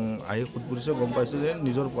যেতিয়া আহি খুদ পৰিছে গম পাইছো যে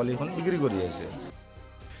নিজৰ পোৱালিখন বিক্ৰী কৰি আছে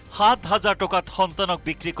 7,000 টকাত সন্তানক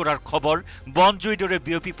বিক্ৰী কৰাৰ খবৰ বনজুইৰ দৰে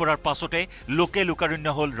বিয়পি পৰাৰ পাছতে লোকে লোকাৰণ্য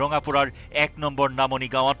হ'ল ৰঙাপুৰাৰ 1 নম্বৰ নামনি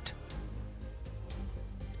গাঁৱত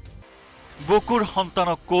বুকুৰ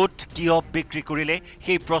সন্তানক ক'ত কিয় বিক্ৰী কৰিলে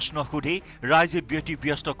সেই প্ৰশ্ন সুধি ৰাইজে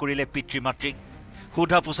ব্যস্ত কৰিলে পিতৃ মাতৃক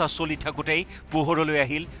সোধা পোছা চলি থাকোঁতেই পোহৰলৈ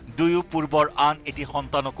আহিল দুয়ো পূৰ্বৰ আন এটি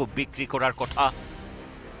সন্তানকো বিক্ৰী কৰাৰ কথা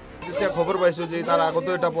যেতিয়া খবৰ পাইছো যে তাৰ আগতে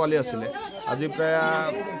এটা পোৱালি আছিলে আজি প্ৰায়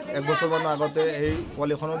 1 বছৰমান আগতে এই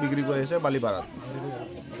পোৱালিখনো বিক্ৰী কৰি আছে বালিপাৰাত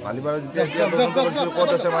যেতিয়া ক'ত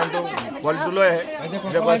আছে মানুহটো পোৱালিটো লৈ আহে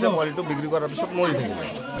যেতিয়া কৈছে পোৱালিটো বিক্ৰী কৰাৰ পিছত মৰি থাকিলে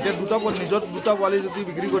এতিয়া নিজৰ দুটা পোৱালি যদি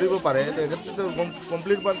বিক্ৰী কৰিব পাৰে তেখেতে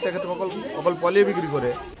কমপ্লিট তেখেতে অকল পোৱালিয়ে বিক্ৰী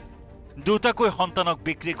কৰে দুটাকৈ সন্তানক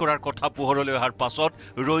বিক্ৰী কৰাৰ কথা পোহৰলৈ অহাৰ পাছত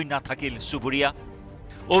ৰৈ নাথাকিল চুবুৰীয়া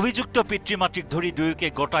অভিযুক্ত পিতৃ মাতৃক ধৰি দুয়োকে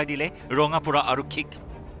গতাই দিলে ৰঙাপুৰা আৰক্ষীক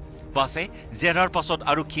পাছে জেৰাৰ পাছত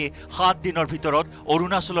আৰক্ষীয়ে 7 দিনৰ ভিতৰত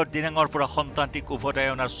অৰুণাচলৰ দিনাঙৰ পৰা সন্তানটিক উভতাই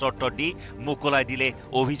অনাৰ চৰ্ত দি মোকলাই দিলে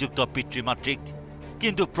অভিযুক্ত পিতৃ মাতৃক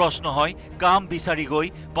কিন্তু প্ৰশ্ন হয় কাম বিচাৰি গৈ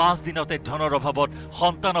 5 দিনতে ধনৰ অভাৱত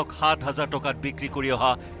সন্তানক 7,000 টকাত বিক্ৰী কৰি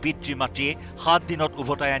অহা পিতৃ মাতৃয়ে 7 দিনত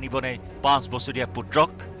উভতাই আনিবনে 5 বছৰীয়া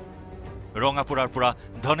পুত্ৰক ৰঙাপুৰাৰ পৰা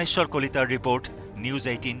ধনেশ্বৰ কলিতাৰ report news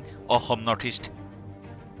 18 Assam north east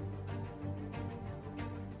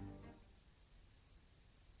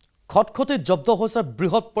খটখটিত জব্দ হৈছে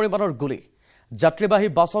বৃহৎ পৰিমাণৰ গুলি যাত্ৰীবাহী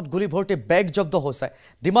বাছত গুলি ভৰ্তি বেগ জব্দ হৈছে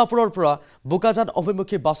ডিমাপুৰৰ পৰা বুকাজান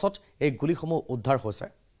অভিমুখী বাছত এই গুলিসমূহ উদ্ধাৰ হৈছে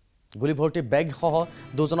গুলি ভৰ্তি বেগ সহ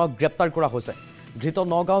দুজনক গ্ৰেপ্তাৰ কৰা হৈছে ধৃত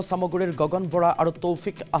নগাঁও সামগুৰিৰ গগন বৰা আৰু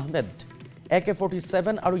তৌফিক আহমেদ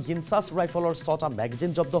AK-47 আৰু ইনচাস ৰাইফলৰ 6টা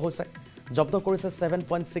মেগাজিন জব্দ হৈছে জব্দ কৰিছে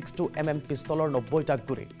 7.62 mm পিস্তলৰ 90টা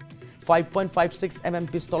গুলি 5.56 mm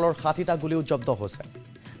পিস্তলৰ 60টা গুলিও জব্দ হৈছে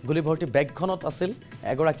গুলি ভৰ্তি বেগখনত আছিল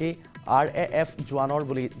এগৰাকী RAF জোৱানৰ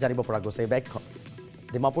বুলি জানিব পৰা গৈছে বেগখন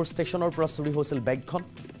ডিমাপুৰ ষ্টেচনৰ পৰা চুৰি হৈছিল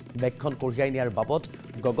বেগখন কঢ়িয়াই নিয়াৰ বাবদ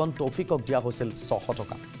গগন তৌফিকক দিয়া হৈছিল 600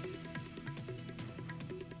 টকা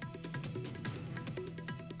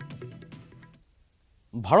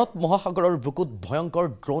ভাৰত মহাসাগৰৰ বুকুত ভয়ংকৰ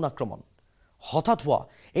ড্ৰোন আক্ৰমণ হঠাৎ হোৱা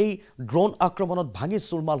এই ড্ৰোন আক্ৰমণত ভাঙি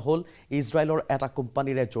চুৰমাল হ'ল ইজৰাইলৰ এটা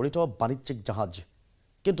কোম্পানীৰে জড়িত বাণিজ্যিক জাহাজ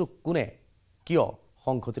কিন্তু কোনে কিয়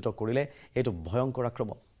সংঘটিত কৰিলে এইটো ভয়ংকৰ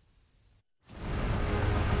আক্ৰমণ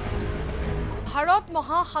ভাৰত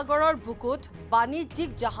মহাসাগৰৰ বুকুত বাণিজ্যিক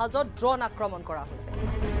জাহাজত ড্ৰোন আক্ৰমণ কৰা হৈছে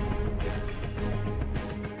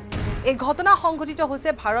এই ঘটনা সংঘটিত হৈছে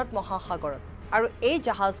ভাৰত মহাসাগৰত আৰু এই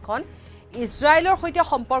জাহাজখন ইজৰাইলৰ সৈতে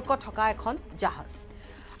সম্পৰ্ক থকা এখন জাহাজ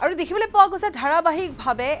আৰু দেখিবলৈ পোৱা গৈছে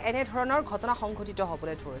ধাৰাবাহিকভাৱে এনে ধৰণৰ ঘটনা সংঘটিত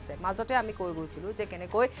হ'বলৈ ধৰিছে মাজতে আমি কৈ গৈছিলো যে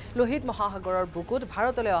কেনেকৈ লোহিত মহাসাগৰৰ বুকুত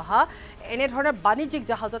ভাৰতলৈ অহা এনে ধৰণৰ বাণিজ্যিক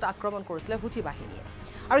জাহাজত আক্ৰমণ কৰিছিল হুথি বাহিনীয়ে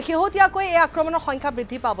আৰু শেহতীয়াকৈ এই আক্ৰমণৰ সংখ্যা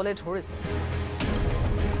বৃদ্ধি পাবলৈ ধৰিছে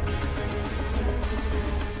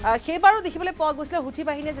সেইবাৰো দেখিবলৈ পোৱা গৈছিল হুথি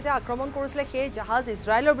বাহিনীয়ে যেতিয়া আক্ৰমণ কৰিছিল সেই জাহাজ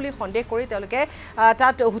ইজৰাইলৰ বুলি সন্দেহ কৰি তেওঁলোকে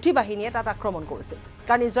তাত হুথি বাহিনীয়ে তাত আক্ৰমণ কৰিছিল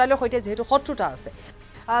কাৰণ ইজৰাইলৰ সৈতে যেহেতু শত্ৰুতা আছে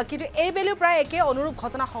কিন্তু এই বেলেও প্ৰায় একে অনুৰূপ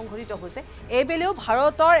ঘটনা সংঘটিত হৈছে এই বেলেও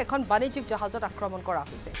ভাৰতৰ এখন বাণিজ্যিক জাহাজত আক্ৰমণ কৰা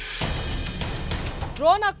হৈছে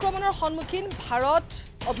ড্ৰোন আক্ৰমণৰ সন্মুখীন ভাৰত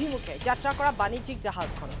অভিমুখে যাত্ৰা কৰা বাণিজ্যিক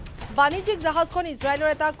জাহাজখন ইজৰাইলৰ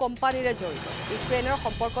এটা কোম্পানীৰে জড়িত ইউক্ৰেইনৰ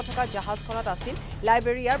সম্পৰ্ক থকা জাহাজখনত আছিল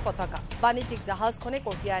লাইবেৰিয়াৰ পতাকা বাণিজ্যিক জাহাজখনে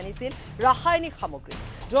কঢ়িয়াই আনিছিল ৰাসায়নিক সামগ্ৰী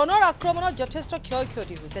ড্ৰোনৰ আক্ৰমণত যথেষ্ট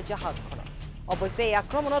ক্ষয়ক্ষতি হৈছে জাহাজখনৰ অৱশ্যে এই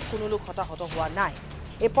আক্ৰমণত কোনো লোক হতাহত হোৱা নাই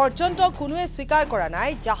এই পৰ্যন্ত কোনোৱে স্বীকাৰ কৰা নাই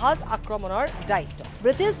জাহাজ আক্ৰমণৰ দায়িত্ব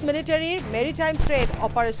ব্ৰিটিছ মিলিটাৰীৰ মেৰিটাইম ট্ৰেড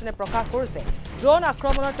অপাৰেশ্যনে প্ৰকাশ কৰিছে ড্ৰোন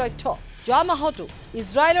আক্ৰমণৰ তথ্য যোৱা মাহতো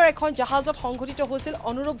ইজৰাইলৰ এখন জাহাজত সংঘটিত হৈছিল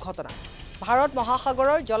অনুৰূপ ঘটনা ভাৰত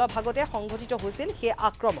মহাসাগৰৰ জলভাগতে সংঘটিত হৈছিল সেই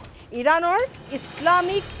আক্ৰমণ ইৰানৰ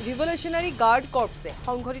ইছলামিক ৰিভলিউচনাৰী গাৰ্ড কৰ্পছে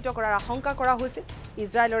সংঘটিত কৰাৰ আশংকা কৰা হৈছিল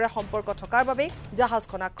ইজৰাইলৰে সম্পৰ্ক থকাৰ বাবে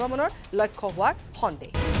জাহাজখন আক্ৰমণৰ লক্ষ্য হোৱাৰ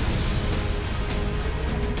সন্দেহ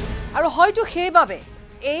আৰু হয়তো সেইবাবে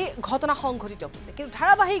এই ঘটনা সংঘটিত হৈছে কিন্তু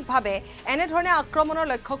ধাৰাবাহিকভাৱে এনে ধৰণে আক্ৰমণৰ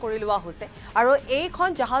লক্ষ্য কৰি লোৱা হৈছে আৰু এইখন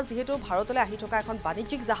জাহাজ যেহেতু ভাৰতলৈ আহি থকা এখন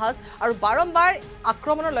বাণিজ্যিক জাহাজ আৰু বাৰম্বাৰ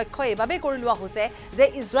আক্ৰমণৰ লক্ষ্য এইভাবে কৰি লোৱা হৈছে যে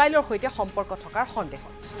ইজৰাইলৰ সৈতে সম্পৰ্ক থকাৰ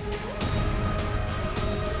সন্দেহত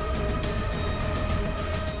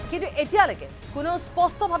কিন্তু এতিয়ালৈকে কোনো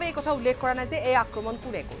স্পষ্টভাৱে এই কথা উল্লেখ কৰা নাই যে এই আক্ৰমণ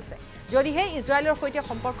কোনে কৰিছে যদিহে ইজৰাইলৰ সৈতে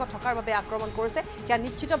সম্পৰ্ক থকাৰ বাবে আক্ৰমণ কৰিছে সেয়া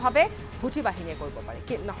নিশ্চিতভাৱে হুথি বাহিনীয়ে কৰিব পাৰে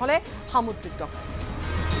নহলে সামুদ্ৰিক ডকাইত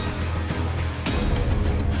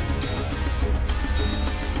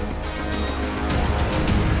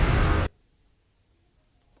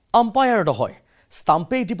আম্পায়াৰ নহয়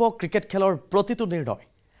ষ্টাম্পেই দিব ক্ৰিকেট খেলৰ প্ৰতিটো নিৰ্ণয়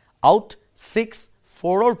আউট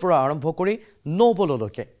 6-4ৰ পৰা আৰম্ভ কৰি নো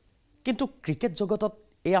বললৈকে কিন্তু ক্ৰিকেট জগতত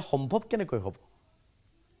এয়া সম্ভৱ কেনেকৈ হ'ব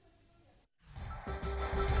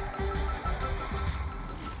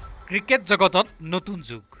ক্ৰিকেট জগতত নতুন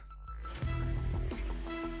যুগ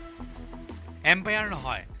এম্পায়াৰ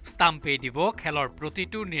নহয় ষ্টাম্পেই দিব খেলৰ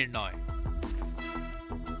প্ৰতিটো নিৰ্ণয়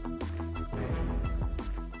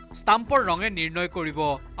ষ্টাম্পৰ ৰঙে নিৰ্ণয় কৰিব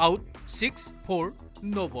out 6-4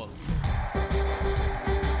 no ball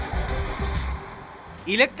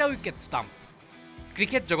Electra wicket stamp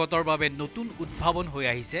cricket জগতৰ বাবে নতুন উদ্ভাৱন হৈ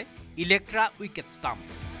আহিছে ইলেক্ট্ৰা উইকেট ষ্টাম্প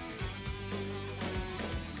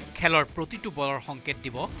খেলৰ প্ৰতিটো বলৰ সংকেত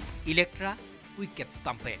দিব ইলেক্ট্ৰা উইকেট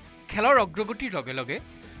ষ্টাম্পে খেলৰ অগ্ৰগতিৰ লগে লগে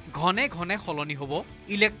ঘনে ঘনে সলনি হ'ব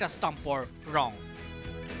ইলেক্ট্ৰা ষ্টাম্পৰ ৰং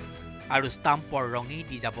আৰু ষ্টাম্পৰ ৰঙেই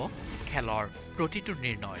দি যাব খেলৰ প্ৰতিটো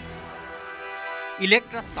নিৰ্ণয়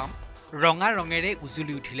ইলেক্ট্ৰা ষ্টাম্প ৰঙা ৰঙেৰে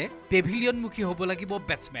উজলি উঠিলে পেভিলিয়নমুখী হ'ব লাগিব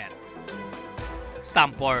বেটছমেন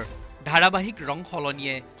ষ্টাম্পৰ ধাৰাবাহিক ৰং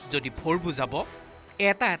সলনিয়ে যদি ফ'ৰ বুজাব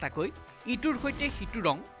এটা এটাকৈ ইটোৰ সৈতে সিটো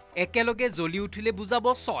ৰং একেলগে জ্বলি উঠিলে বুজাব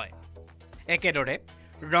 6 একেদৰে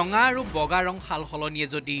ৰঙা আৰু বগা ৰং সাল সলনিয়ে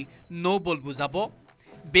যদি নো বল বুজাব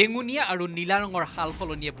বেঙুনীয়া আৰু নীলা ৰঙৰ সাল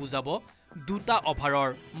সলনিয়ে বুজাব দুটা অভাৰৰ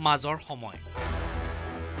মাজৰ সময়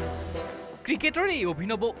ক্ৰিকেটৰ এই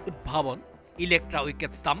অভিনৱ উদ্ভাৱন ইলেক্ট্ৰা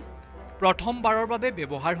উইকেট ষ্টাম্প প্ৰথমবাৰৰ বাবে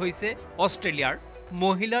ব্যৱহাৰ হৈছে অষ্ট্ৰেলিয়াৰ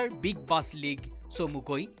মহিলাৰ বিগ বাছ লীগ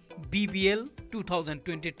চমুকৈ BBL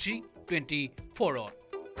 2023-24ত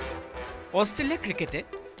অষ্ট্ৰেলিয়া ক্ৰিকেটে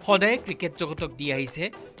সদায় ক্ৰিকেট জগতক দি আহিছে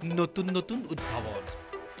নতুন নতুন উদ্ভাৱন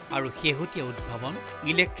আৰু শেহতীয়া উদ্ভাৱন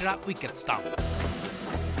ইলেক্ট্ৰা উইকেট ষ্টাম্প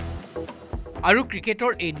আৰু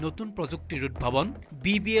ক্ৰিকেটৰ এই নতুন প্ৰযুক্তিৰ উদ্ভাৱন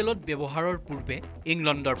BBLত ব্যৱহাৰৰ পূৰ্বে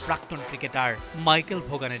ইংলেণ্ডৰ প্ৰাক্তন ক্ৰিকেটাৰ মাইকেল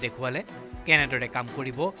ভগানে দেখুৱালে কেনেদৰে কাম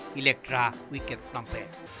কৰিব Electra wicket ষ্টাম্পে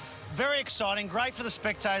Very exciting, great for the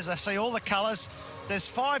spectators. I see all the colours. There's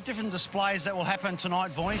 5 different displays that will happen tonight,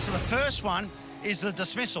 Vorney. So the first one is the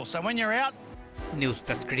dismissal. So when you're out... News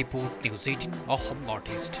Desk Report, News18 Assam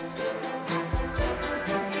Northeast.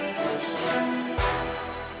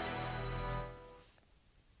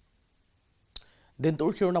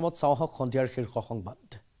 দিনটোৰ শিৰোনামত চাওঁহক সন্ধিয়াৰ শীৰ্ষ সংবাদ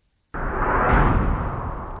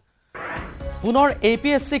পুনৰ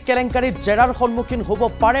APSC কেলেংকাৰীত জেৰাৰ সন্মুখীন হ'ব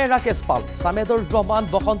পাৰে ৰাকেশ পাল সামেদুৰ ৰহমান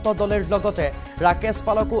বসন্ত দলেৰ লগতে ৰাকেশ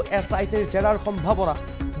পালকো SITৰ জেৰাৰ সম্ভাৱনা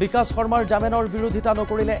বিকাশ শৰ্মাৰ জামিনৰ বিৰোধিতা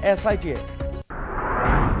নকৰিলে SITয়ে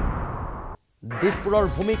দিছপুৰৰ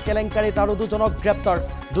ভূমি কেলেংকাৰীত আৰু দুজনক গ্ৰেপ্তাৰ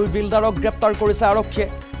দুই বিল্ডাৰক গ্ৰেপ্তাৰ কৰিছে আৰক্ষীয়ে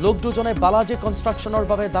লোক দুজনে বালাজী কনষ্ট্ৰাকচনৰ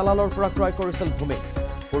বাবে দালালৰ পৰা ক্ৰয় কৰিছিল ভূমি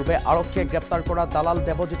পূৰ্বে আৰক্ষীয়ে গ্ৰেপ্তাৰ কৰা দালাল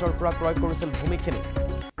দেৱজিতৰ পৰা ক্ৰয় কৰিছিল ভূমিখিনি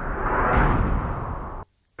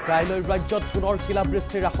কাইলৈ ৰাজ্যত পুনৰ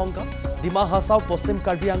শিলাবৃষ্টিৰ আশংকা ডিমা হাছাও পশ্চিম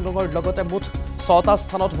কাৰ্বি আংলঙৰ লগতে মুঠ 6টা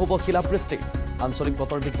স্থানত হ'ব শিলাবৃষ্টি আঞ্চলিক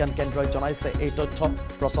বতৰ বিজ্ঞান কেন্দ্ৰই জনাইছে এই তথ্য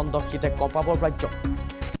প্ৰচণ্ড শীতে কঁপাব ৰাজ্য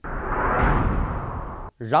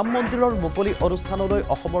ৰাম মন্দিৰৰ মুকলি অনুষ্ঠানলৈ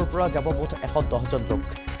অসমৰ পৰা যাব মুঠ 110 জন লোক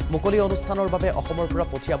মুকলি অনুষ্ঠানৰ বাবে অসমৰ পৰা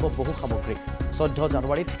পঠিয়াব বহু সামগ্ৰী 14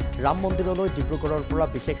 জানুৱাৰীত ৰাম মন্দিৰলৈ ডিব্ৰুগড়ৰ পৰা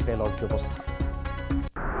বিশেষ ৰেলৰ ব্যৱস্থা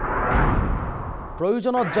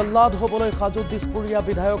প্ৰয়োজনত জল্লাদ হ'বলৈ সাজু দিছপুৰীয়া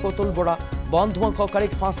বিধায়ক অতুল বৰা বন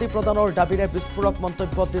ধ্বংসকাৰীক ফাঁচী প্ৰদানৰ দাবীৰে বিস্ফোৰক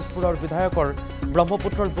মন্তব্য দিছপুৰৰ বিধায়কৰ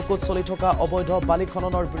ব্ৰহ্মপুত্ৰৰ বুকুত চলি থকা অবৈধ বালি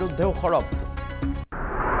খননৰ বিৰুদ্ধেও সৰব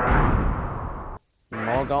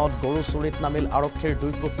নগাঁৱত গৰু চুৰিত নামিল আৰক্ষীৰ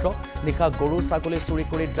দুই পুত্ৰ নিশা গৰু ছাগলী চুৰি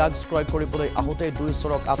কৰি ড্ৰাগছ ক্ৰয় কৰিবলৈ আহোঁতে দুই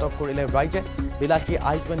চোৰক আটক কৰিলে ৰাইজে বিলাসী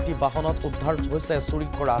I-20 বাহনত উদ্ধাৰ হৈছে চুৰি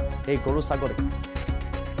কৰা এই গৰু ছাগলী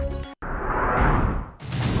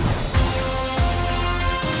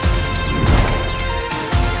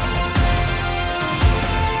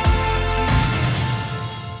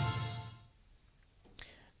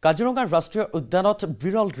কাজিৰঙাৰ ৰাষ্ট্ৰীয় উদ্যানত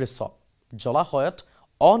বিৰল দৃশ্য জলাশয়ত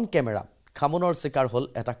অন কেমেৰা খামুনৰ শিকাৰ হ'ল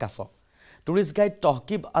এটা কাছ টুৰিষ্ট গাইড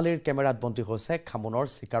তহকিব আলীৰ কেমেৰাত বন্দী হৈছে খামুনৰ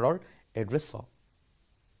শিকাৰৰ এই দৃশ্য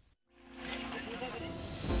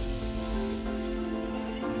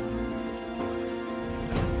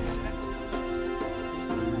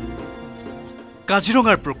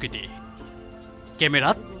কাজিৰঙাৰ প্ৰকৃতি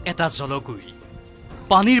কেমেৰাত এটা জলগুই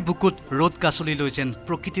পানীৰ বুকুত ৰ'দ কাছলি লৈ যেন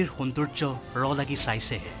প্ৰকৃতিৰ সৌন্দৰ্য ৰ লাগি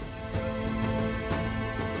চাইছেহে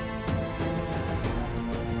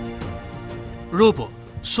ৰ'ব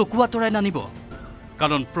চকু আঁতৰাই নানিব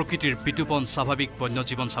কাৰণ প্ৰকৃতিৰ বিতুপন স্বাভাৱিক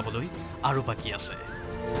বন্যজীৱন চাবলৈ আৰু বাকী আছে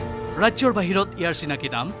ৰাজ্যৰ বাহিৰত ইয়াৰ চিনাকি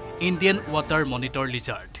নাম Indian water monitor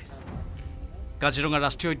Lizaad Kaziranga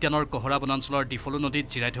ৰাষ্ট্ৰীয় উদ্যানৰ কহৰা বনাঞ্চলৰ ডিফলু নদীত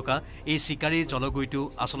জিৰাই থকা এই চিকাৰী জলগুইটো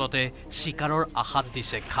আচলতে চিকাৰৰ আশাত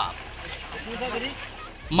দিছে খাপ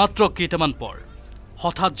মাত্ৰ কেইটামান পৰ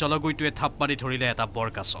হঠাৎ জলগুইটোৱে থাপ মাৰি ধৰিলে এটা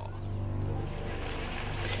বৰকাছ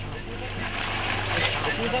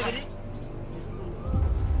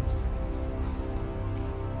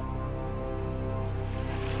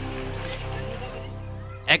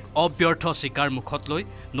এক অব্যৰ্থ চিকাৰ মুখত লৈ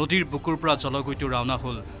নদীৰ বুকুৰ পৰা জলগুইটো ৰাওনা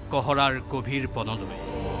হ'ল কহৰাৰ গভীৰ বনলৈ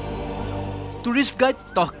টুৰিষ্ট গাইড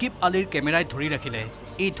তহকিব আলীৰ কেমেৰাই ধৰি ৰাখিলে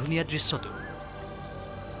এই ধুনীয়া দৃশ্যটো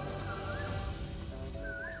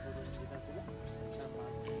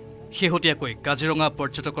শেহতীয়াকৈ কাজিৰঙা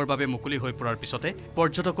পৰ্যটকৰ বাবে মুকলি হৈ পৰাৰ পিছতে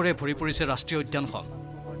পৰ্যটকৰে ভৰি পৰিছে ৰাষ্ট্ৰীয় উদ্যানখন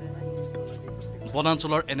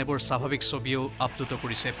বনাঞ্চলৰ এনেবোৰ স্বাভাৱিক ছবিও আপ্লুত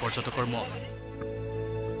কৰিছে পৰ্যটকৰ মন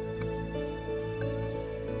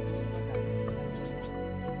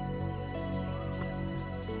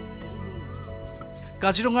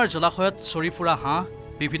কাজিৰঙাৰ জলাশয়ত চৰি ফুৰা হাঁহ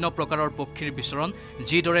বিভিন্ন প্ৰকাৰৰ পক্ষীৰ বিচৰণ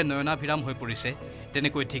যিদৰে নয়নাভিৰাম হৈ পৰিছে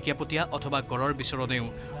তেনেকৈ ঢেকীয়াপতীয়া অথবা গড়ৰ বিচৰণেও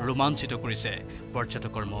ৰোমাঞ্চিত কৰিছে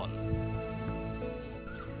পৰ্যটকৰ মন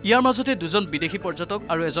ইয়াৰ মাজতে দুজন বিদেশী পৰ্যটক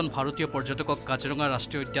আৰু এজন ভাৰতীয় পৰ্যটকক কাজিৰঙা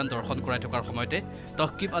ৰাষ্ট্ৰীয় উদ্যান দৰ্শন কৰাই থকাৰ সময়তে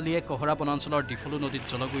তহকিব আলীয়ে কহৰা বনাঞ্চলৰ ডিফলু নদীত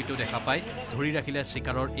জলগুইটো দেখা পাই ধৰি ৰাখিলে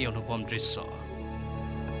চিকাৰৰ এই অনুপম দৃশ্য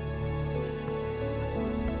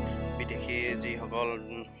বিদেশী যিসকল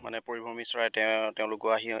মানে পৰিভ্ৰমী চৰাই তেওঁলোকো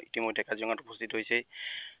আহি ইতিমধ্যে কাজিৰঙাত উপস্থিত হৈছে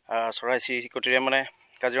চৰাই চিৰিকটিৰে মানে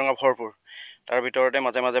কাজিৰঙা ভৰপূৰ তাৰ ভিতৰতে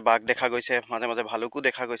মাজে মাজে বাঘ দেখা গৈছে মাজে মাজে ভালুকো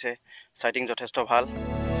দেখা গৈছে সাইটিং যথেষ্ট ভাল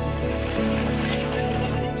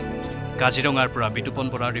কাজিৰঙাৰ পৰা বিতুপন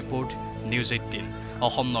বৰাৰ report news 18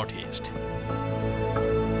 Assam north east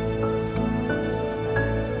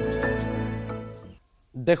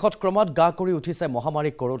দেশত ক্ৰমাৎ গা কৰি উঠিছে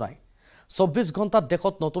মহামাৰী কৰোনাই 24 ঘণ্টাত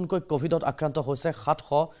দেশত নতুনকৈ কোভিডত আক্ৰান্ত হৈছে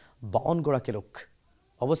 752 গৰাকী লোক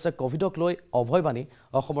অৱশ্যে কোভিডক লৈ অভয়বাণী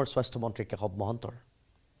অসমৰ স্বাস্থ্য মন্ত্ৰী কেশৱ মহন্তৰ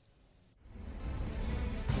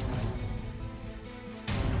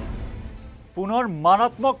পুনৰ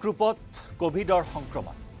মাৰাত্মক ৰূপত কোভিডৰ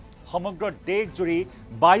সংক্ৰমণ সমগ্ৰ দেশ জুৰি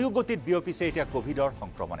বায়ু গতিত বিয়পিছে এতিয়া কোভিডৰ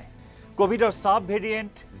সংক্ৰমণে কোভিডৰ সাব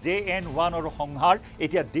ভেৰিয়েণ্ট JN1 ৰ সংহাৰ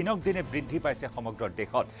এতিয়া দিনক দিনে বৃদ্ধি পাইছে সমগ্ৰ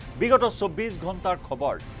দেশত বিগত 24 ঘণ্টাৰ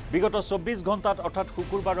খবৰ বিগত 24 ঘণ্টাত অৰ্থাৎ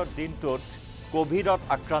শুকুৰবাৰৰ দিনটোত কোভিডত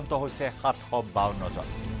আক্ৰান্ত হৈছে 752 জন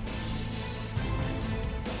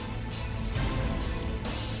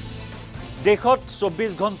দেশত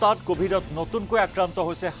 24 ঘণ্টাত কোভিডত নতুনকৈ আক্ৰান্ত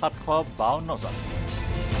হৈছে 752 জন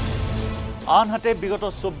আনহাতে বিগত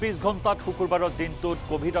 24 ঘণ্টাত শুকুৰবাৰৰ দিনটোত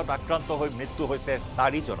কোভিডত আক্ৰান্ত হৈ মৃত্যু হৈছে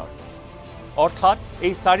 4 জনৰ অৰ্থাৎ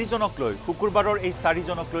এই 4 জনক লৈ শুকুৰবাৰৰ এই 4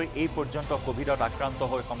 জনক লৈ এই পৰ্যন্ত কোভিডত আক্ৰান্ত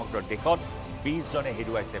হৈ সমগ্ৰ দেশত 20 জনে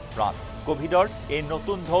হেৰুৱাইছে প্ৰাণ কোভিডৰ এই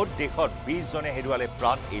নতুন ঢৌত দেশত 20 জনে হেৰুৱালে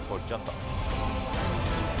প্ৰাণ এই পৰ্যন্ত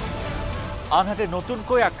আনহাতে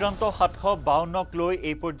নতুনকৈ আক্ৰান্ত 752ক লৈ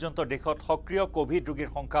এই পৰ্যন্ত দেশত সক্ৰিয় কোভিড ৰোগীৰ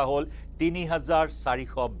সংখ্যা হ'ল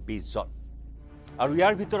 3420 জন আৰু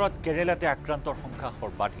ইয়াৰ ভিতৰত কেৰেলাতে আক্ৰান্তৰ সংখ্যা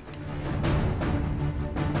সৰ্বাধিক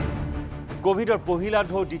কোভিডৰ পহিলা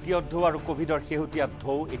ঢৌ দ্বিতীয় ঢৌ আৰু কোভিডৰ শেহতীয়া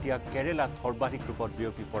ঢৌ এতিয়া কেৰেলাত সৰ্বাধিক ৰূপত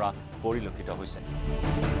বিয়পি পৰা পৰিলক্ষিত হৈছে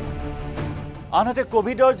আনহাতে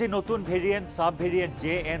কোভিডৰ যি নতুন ভেৰিয়েণ্ট সাব ভেৰিয়েণ্ট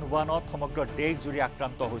JN1ত সমগ্ৰ দেশ জুৰি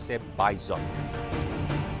আক্ৰান্ত হৈছে 22 জন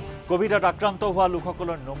কোভিডত আক্ৰান্ত হোৱা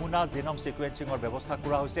লোকসকলৰ নমুনা জিনম সিকুৱেন্সিঙৰ ব্যৱস্থা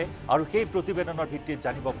কৰা হৈছে আৰু সেই প্ৰতিবেদনৰ ভিত্তিত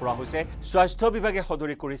জানিব পৰা হৈছে স্বাস্থ্য বিভাগে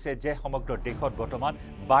সদৰি কৰিছে যে সমগ্ৰ দেশত বৰ্তমান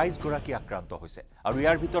 22 গৰাকী আক্ৰান্ত হৈছে আৰু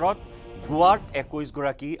ইয়াৰ ভিতৰত গোৱাত 21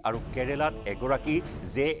 গৰাকী আৰু কেৰেলাত 1 গৰাকী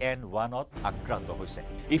JN1ত আক্ৰান্ত হৈছে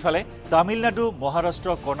ইফালে তামিলনাডু মহাৰাষ্ট্ৰ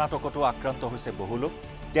কৰ্ণাটকতো আক্ৰান্ত হৈছে বহু লোক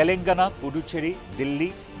তেলেংগানা পুডুচেৰী দিল্লী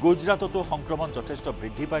গুজৰাটতো সংক্ৰমণ যথেষ্ট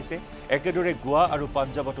বৃদ্ধি পাইছে একেদৰে গোৱা আৰু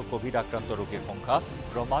পাঞ্জাবতো কোভিড আক্ৰান্ত ৰোগীৰ সংখ্যা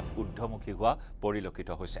ক্ৰমাৎ ঊৰ্ধ্বমুখী হোৱা পৰিলক্ষিত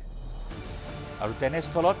হৈছে আৰু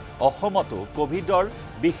তেনেস্থলত অসমতো কোভিডৰ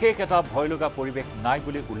বিশেষ এটা ভয় লগা পৰিৱেশ নাই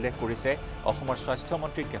বুলি উল্লেখ কৰিছে অসমৰ স্বাস্থ্য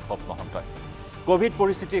মন্ত্ৰী কেশৱ মহন্তই কোভিড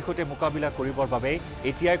পৰিস্থিতিৰ সৈতে মোকাবিলা কৰিবৰ বাবে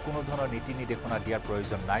এতিয়াই কোনো ধৰণৰ নীতি নিৰ্দেশনা দিয়াৰ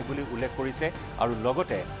প্ৰয়োজন নাই বুলি উল্লেখ কৰিছে আৰু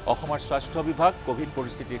লগতে অসমৰ স্বাস্থ্য বিভাগ কোভিড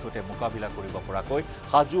পৰিস্থিতিৰ সৈতে মোকাবিলা কৰিব পৰাকৈ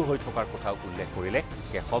সাজু হৈ থকাৰ কথা উল্লেখ কৰিলে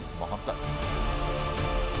কেশৱ মহন্তই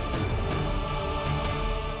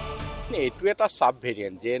এইটো এটা সাব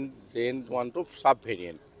ভেৰিয়েণ্ট JN1 টো সাব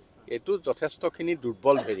ভেৰিয়েণ্ট এইটো যথেষ্টখিনি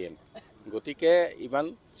দুৰ্বল ভেৰিয়েণ্ট গতিকে ইমান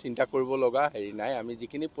চিন্তা কৰিব লগা হেৰি নাই আমি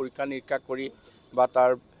যিখিনি পৰীক্ষা নিৰীক্ষা কৰি বা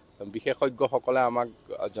তাৰ বিশেষজ্ঞসকলে আমাক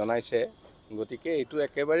জনাইছে গতিকে এইটো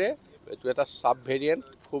একেবাৰে এইটো এটা সাব ভেৰিয়েণ্ট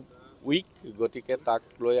খুব উইক গতিকে তাক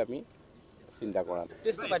লৈ আমি চিন্তা কৰা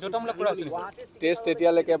টেষ্ট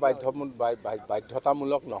এতিয়ালৈকে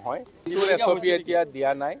বাধ্যতামূলক নহয় SOP এতিয়া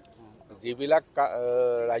দিয়া নাই যিবিলাক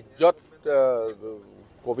ৰাজ্যত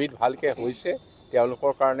কোভিড ভালকৈ হৈছে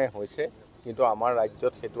তেওঁলোকৰ কাৰণে হৈছে কিন্তু আমাৰ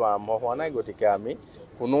ৰাজ্যত সেইটো আৰম্ভ হোৱা নাই গতিকে আমি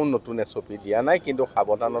কোনো নতুন SOP দিয়া নাই কিন্তু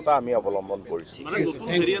সাৱধানতা আমি অৱলম্বন কৰিছোঁ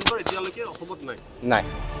নাই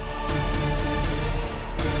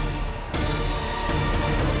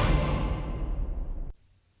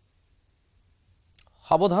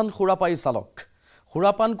সাৱধান সুৰাপায়ী চালক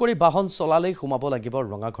সুৰাপান কৰি বাহন চলালেই সোমাব লাগিব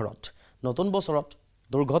ৰঙাঘৰত নতুন বছৰত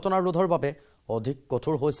দুৰ্ঘটনা ৰোধৰ বাবে অধিক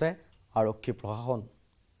কঠোৰ হৈছে আৰক্ষী প্ৰশাসন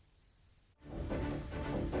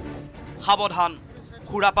সাৱধান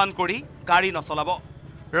সুৰাপান কৰি গাড়ী নচলাব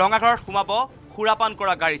ৰঙাঘৰত সোমাব সুৰাপান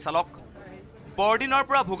কৰা গাড়ী চালক বৰদিনৰ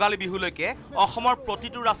পৰা ভোগালী বিহুলৈকে অসমৰ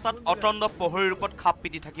প্ৰতিটো ৰাস্তাত অতন্দ পহৰীৰ ৰূপত খাপ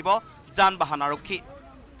পিটি থাকিব যান বাহন আৰক্ষী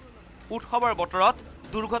উৎসৱৰ বতৰত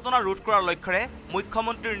দুৰ্ঘটনা ৰোধ কৰাৰ লক্ষ্যৰে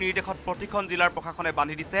মুখ্যমন্ত্ৰীৰ নিৰ্দেশত প্ৰতিখন জিলাৰ প্ৰশাসনে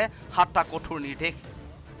বান্ধি দিছে 7টা কঠোৰ নিৰ্দেশ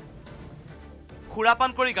সুৰাপান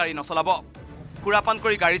কৰি গাড়ী নচলাব সুৰাপান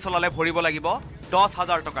কৰি গাড়ী চলালে ভৰিব লাগিব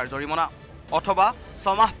 10,000 টকাৰ জৰিমনা অথবা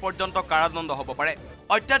 6 মাহ পৰ্যন্ত কাৰাদণ্ড হ'ব পাৰে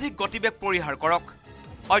অত্যাধিক গতিবেগ পৰিহাৰ কৰক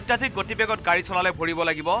অত্যাধিক গতিবেগত গাড়ী চলালে ভৰিব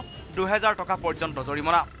লাগিব 2,000 টকা পৰ্যন্ত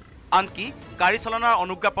জৰিমনা আনকি গাড়ী চলানৰ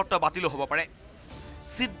অনুজ্ঞাপত্ৰ বাতিল হ'ব পাৰে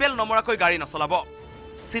সিট বেল্ট নমৰাকৈ গাড়ী নচলাব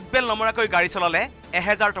সিট বেল্ট নমৰাকৈ গাড়ী চলালে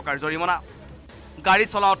 1,000 টকাৰ জৰিমনা গাড়ী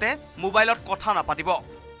চলাওঁতে মোবাইলত কথা নাপাতিব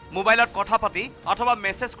মোবাইলত কথা পাতি অথবা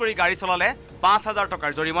মেছেজ কৰি গাড়ী চলালে 5,000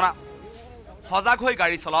 টকাৰ জৰিমনা সজাগ হৈ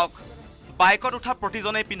গাড়ী চলাওক বাইকত উঠা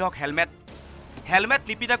প্ৰতিজনেই পিন্ধক হেলমেট হেলমেট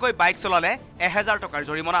নিপিন্ধাকৈ বাইক চলালে 1,000 টকাৰ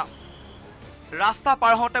জৰিমনা ৰাস্তা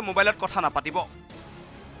পাৰ হওঁতে মোবাইলত কথা নাপাতিব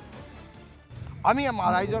আমি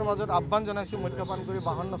ৰাইজৰ মাজত আহ্বান জনাইছোঁ মদ্যপান কৰি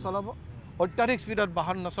বাহন নচলাব অত্যাধিক স্পীডত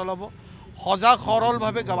বাহন নচলাব সজাগ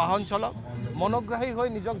সৰলভাৱে বাহন চলাওক মনোগ্ৰাহী হৈ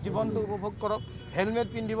নিজক জীৱনটো উপভোগ কৰক হেলমেট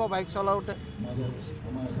পিন্ধিব বাইক চলাওঁতে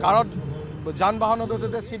কাৰত যান বাহনত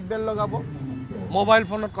উঠোঁতে ছিট বেল্ট লগাব মোবাইল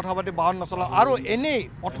ফোনত কথা পাতি বাহন নচলাওক আৰু এনেই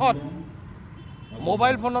পথত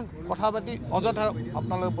মোবাইল ফোনত কথা পাতি অযথা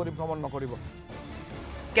আপোনালোকে পৰিভ্ৰমণ নকৰিব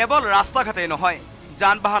কেৱল ৰাস্তা ঘাটেই নহয়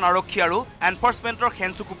যান বাহন আৰক্ষী আৰু এনফৰ্চমেণ্টৰ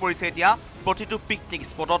খেনচুকু পৰিছে এতিয়া প্ৰতিটো পিকনিক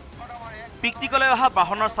স্পটত পিকনিকলৈ অহা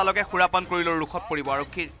বাহনৰ চালকে সুৰাপান কৰিলেও ৰোষত পৰিব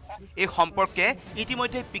আৰক্ষীৰ এই সম্পৰ্কে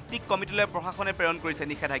ইতিমধ্যে পিকনিক কমিটিলৈ প্ৰশাসনে প্ৰেৰণ কৰিছে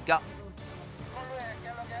নিষেধাজ্ঞা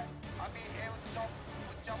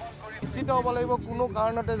নিশ্চিত হ'ব লাগিব কোনো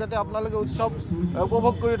কাৰণতে যাতে আপোনালোকে উৎসৱ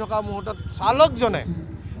উপভোগ কৰি থকা মুহূৰ্তত চালকজনে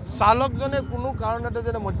কোনো কাৰণতে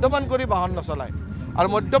যাতে মদ্যপান কৰি বাহন নচলায় আৰু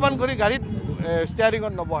মদ্যপান কৰি গাড়ীত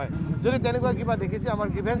ষ্টিয়াৰিঙত নবহে যদি তেনেকুৱা কিবা দেখিছে আমাৰ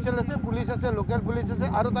গ্ৰিভেঞ্চেল আছে পুলিচ আছে লোকেল পুলিচ আছে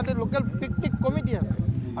আৰু তাতে লোকেল পিকনিক কমিটি আছে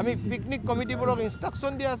আমি পিকনিক কমিটিবোৰক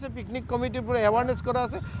ইনষ্ট্ৰাকশ্যন দিয়া আছে পিকনিক কমিটিবোৰে এৱাৰনেছ কৰা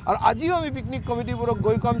আছে আৰু আজিও আমি পিকনিক কমিটিবোৰক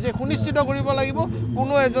গৈ ক'ম যে সুনিশ্চিত কৰিব লাগিব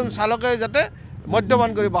কোনো এজন চালকে যাতে মদ্যপান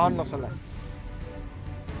কৰি বাহন নচলায়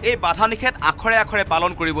এই বাধা নিষেধ আখৰে আখৰে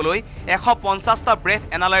পালন কৰিবলৈ 150টা ব্ৰেথ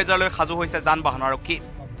এনালাইজাৰলৈ সাজু হৈছে যান বাহন আৰক্ষী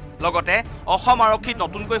লগতে অসম আৰক্ষীত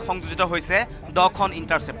নতুনকৈ সংযোজিত হৈছে 10খন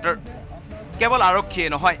ইণ্টাৰচেপ্টৰ কেৱল আৰক্ষীয়ে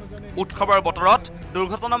নহয় উৎসৱৰ বতৰত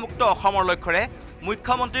দুৰ্ঘটনামুক্ত অসমৰ লক্ষ্যৰে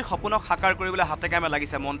মুখ্যমন্ত্ৰীৰ সপোনক সাকাৰ কৰিবলৈ হাতে কামে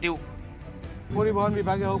লাগিছে মন্ত্ৰীও পৰিবহণ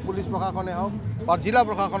বিভাগে হওক পুলিচ প্ৰশাসনে হওক বা জিলা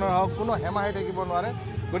প্ৰশাসনৰ হওক কোনো হেমাহি থাকিব নোৱাৰে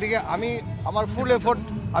গতিকে আমি আমাৰ ফুল এফৰ্ট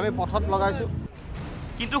আমি পথত লগাইছোঁ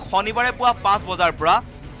কিন্তু শনিবাৰে পুৱা 5 বজাৰ পৰা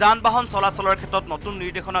যান বাহন চলাচলৰ ক্ষেত্ৰত নতুন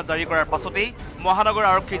নিৰ্দেশনা জাৰি কৰাৰ পাছতেই মহানগৰ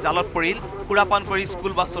আৰক্ষী জালত পৰিল সুৰাপান কৰি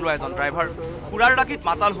স্কুল বাছ চলোৱা এজন ড্ৰাইভাৰ সুৰাৰ ডাকিত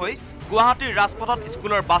মাতাল হৈ গুৱাহাটীৰ ৰাজপথত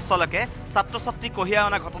স্কুলৰ বাছ চালকে ছাত্ৰ ছাত্ৰী কঢ়িয়াই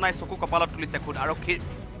অনা ঘটনাই চকু কপালত তুলিছে খুদ আৰক্ষীৰ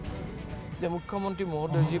যে মুখ্যমন্ত্ৰী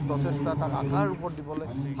মহোদয় যি প্ৰচেষ্টা তাক সাকাৰ ৰূপত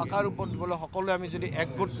দিবলৈ সকলোৱে আমি যদি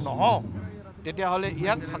একগোট নহওঁ তেতিয়াহ'লে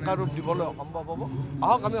ইয়াক সাকাৰ ৰূপ দিবলৈ অসম্ভৱ হ'ব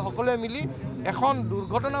আহক আমি সকলোৱে মিলি এখন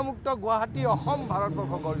দুৰ্ঘটনামুক্ত গুৱাহাটী অসম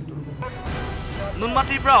ভাৰতবৰ্ষ গঢ়ি তুলিম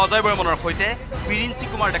নুনমাটিৰ পৰা অজয় বৰ্মনৰ সৈতে বিৰিঞ্চি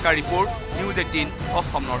কুমাৰ ডেকাৰ report news 18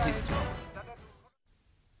 Assam north east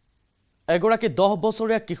এগৰাকী 10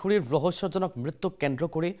 বছৰীয়া কিশোৰীৰ ৰহস্যজনক মৃত্যুক কেন্দ্ৰ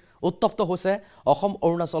কৰি উত্তপ্ত হৈছে অসম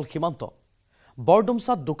অৰুণাচল সীমান্ত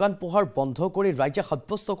বৰডুমচাত দোকান পোহাৰ বন্ধ কৰি ৰাজ্যে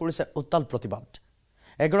সাব্যস্ত কৰিছে উত্তাল প্ৰতিবাদ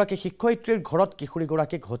এগৰাকী শিক্ষয়িত্ৰীৰ ঘৰত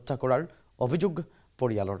কিশোৰীগৰাকীক হত্যা কৰাৰ অভিযোগ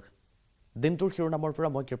পৰিয়ালৰ দিনটোৰ শিৰোনামৰ পৰা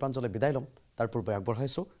মই কৃপাঞ্জলে বিদায় ল'ম তাৰ পূৰ্বে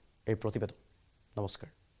আগবঢ়াইছোঁ এই প্ৰতিবেদন নমস্কাৰ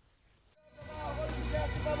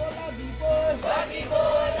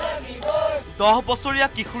 10 বছৰীয়া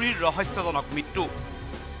কিশোৰীৰ ৰহস্যজনক মৃত্যু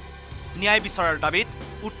ন্যায় বিচাৰৰ দাবীত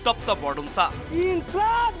উত্তপ্ত বৰডুমচা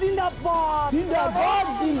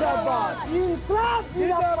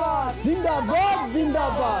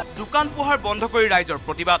দোকান পোহাৰ বন্ধ কৰি ৰাইজৰ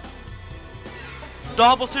প্ৰতিবাদ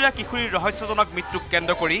 10 বছৰীয়া কিশোৰীৰ ৰহস্যজনক মৃত্যুক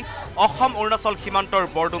কেন্দ্ৰ কৰি অসম অৰুণাচল সীমান্তৰ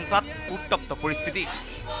বৰডুমচাত উত্তপ্ত পৰিস্থিতি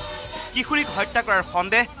কিশোৰীক হত্যা কৰাৰ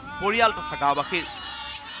সন্দেহ পৰিয়াল তথা গাঁওবাসীৰ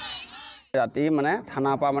ৰাতি মানে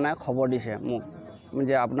থানাৰ পৰা মানে খবৰ দিছে মোক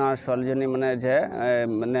যে আপোনাৰ ছোৱালীজনী মানে যে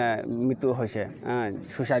মানে মৃত্যু হৈছে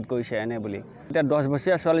সুইচাইড কৰিছে এনে বুলি এতিয়া 10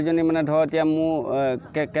 বছৰীয়া ছোৱালীজনী মানে ধৰ এতিয়া মোৰ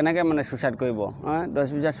কেনেকৈ মানে সুইচাইড কৰিব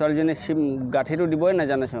 10 বছৰীয়া ছোৱালীজনী গাঁঠিটো দিবই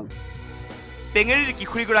নাজানেচোন টেঙেৰীৰ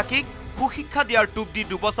কিশোৰীগৰাকীক সুশিক্ষা দিয়াৰ টোপ দি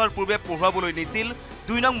 2 বছৰ পূৰ্বে পঢ়ুৱাবলৈ নিছিল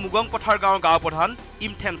 2 নং মুগং পথাৰ গাঁৱৰ গাঁও প্ৰধান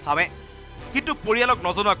ইমথেন চামে কিন্তু পৰিয়ালক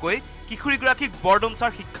নজনোৱাকৈ কিশোৰীগৰাকীক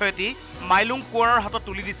বৰডুমচাৰ শিক্ষয়িত্ৰী মাইলুং কোঁৱৰৰ হাতত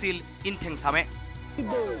তুলি দিছিল ইমথেন চামে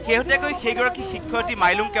শেহতীয়াকৈ সেইগৰাকী শিক্ষয়িত্ৰী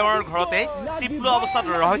মাইলুং কেৱাৰৰ ঘৰতে চিপ লোৱা অৱস্থাত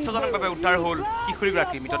ৰহস্যজনকভাৱে উদ্ধাৰ হ'ল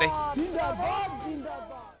কিশোৰীগৰাকীৰ মৃতদেহ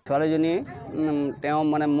ছোৱালীজনী তেওঁ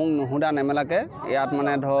মানে মোক নুসুধা নেমেলাকে ইয়াত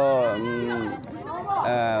মানে ধৰ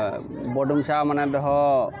বৰডুমচা মানে ধৰ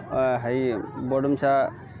হেৰি বৰডুমচা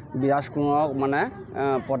বিৰাজ কোঁৱৰক মানে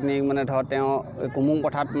পত্নীক মানে ধৰ তেওঁ কুমুং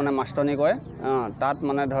পথাৰত মানে মাষ্টৰণী কৰে তাত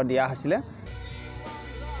মানে ধৰ দিয়া হৈছিলে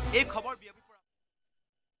এই খবৰ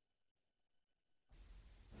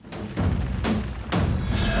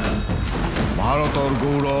ভাৰতৰ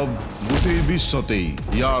গৌৰৱ গোটেই বিশ্বতেই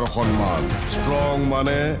ইয়াৰ সন্মান ষ্ট্ৰং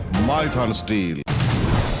মানে মাইথান ষ্টীল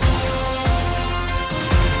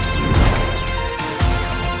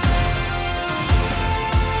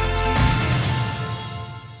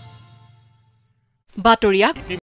বাতৰিয়া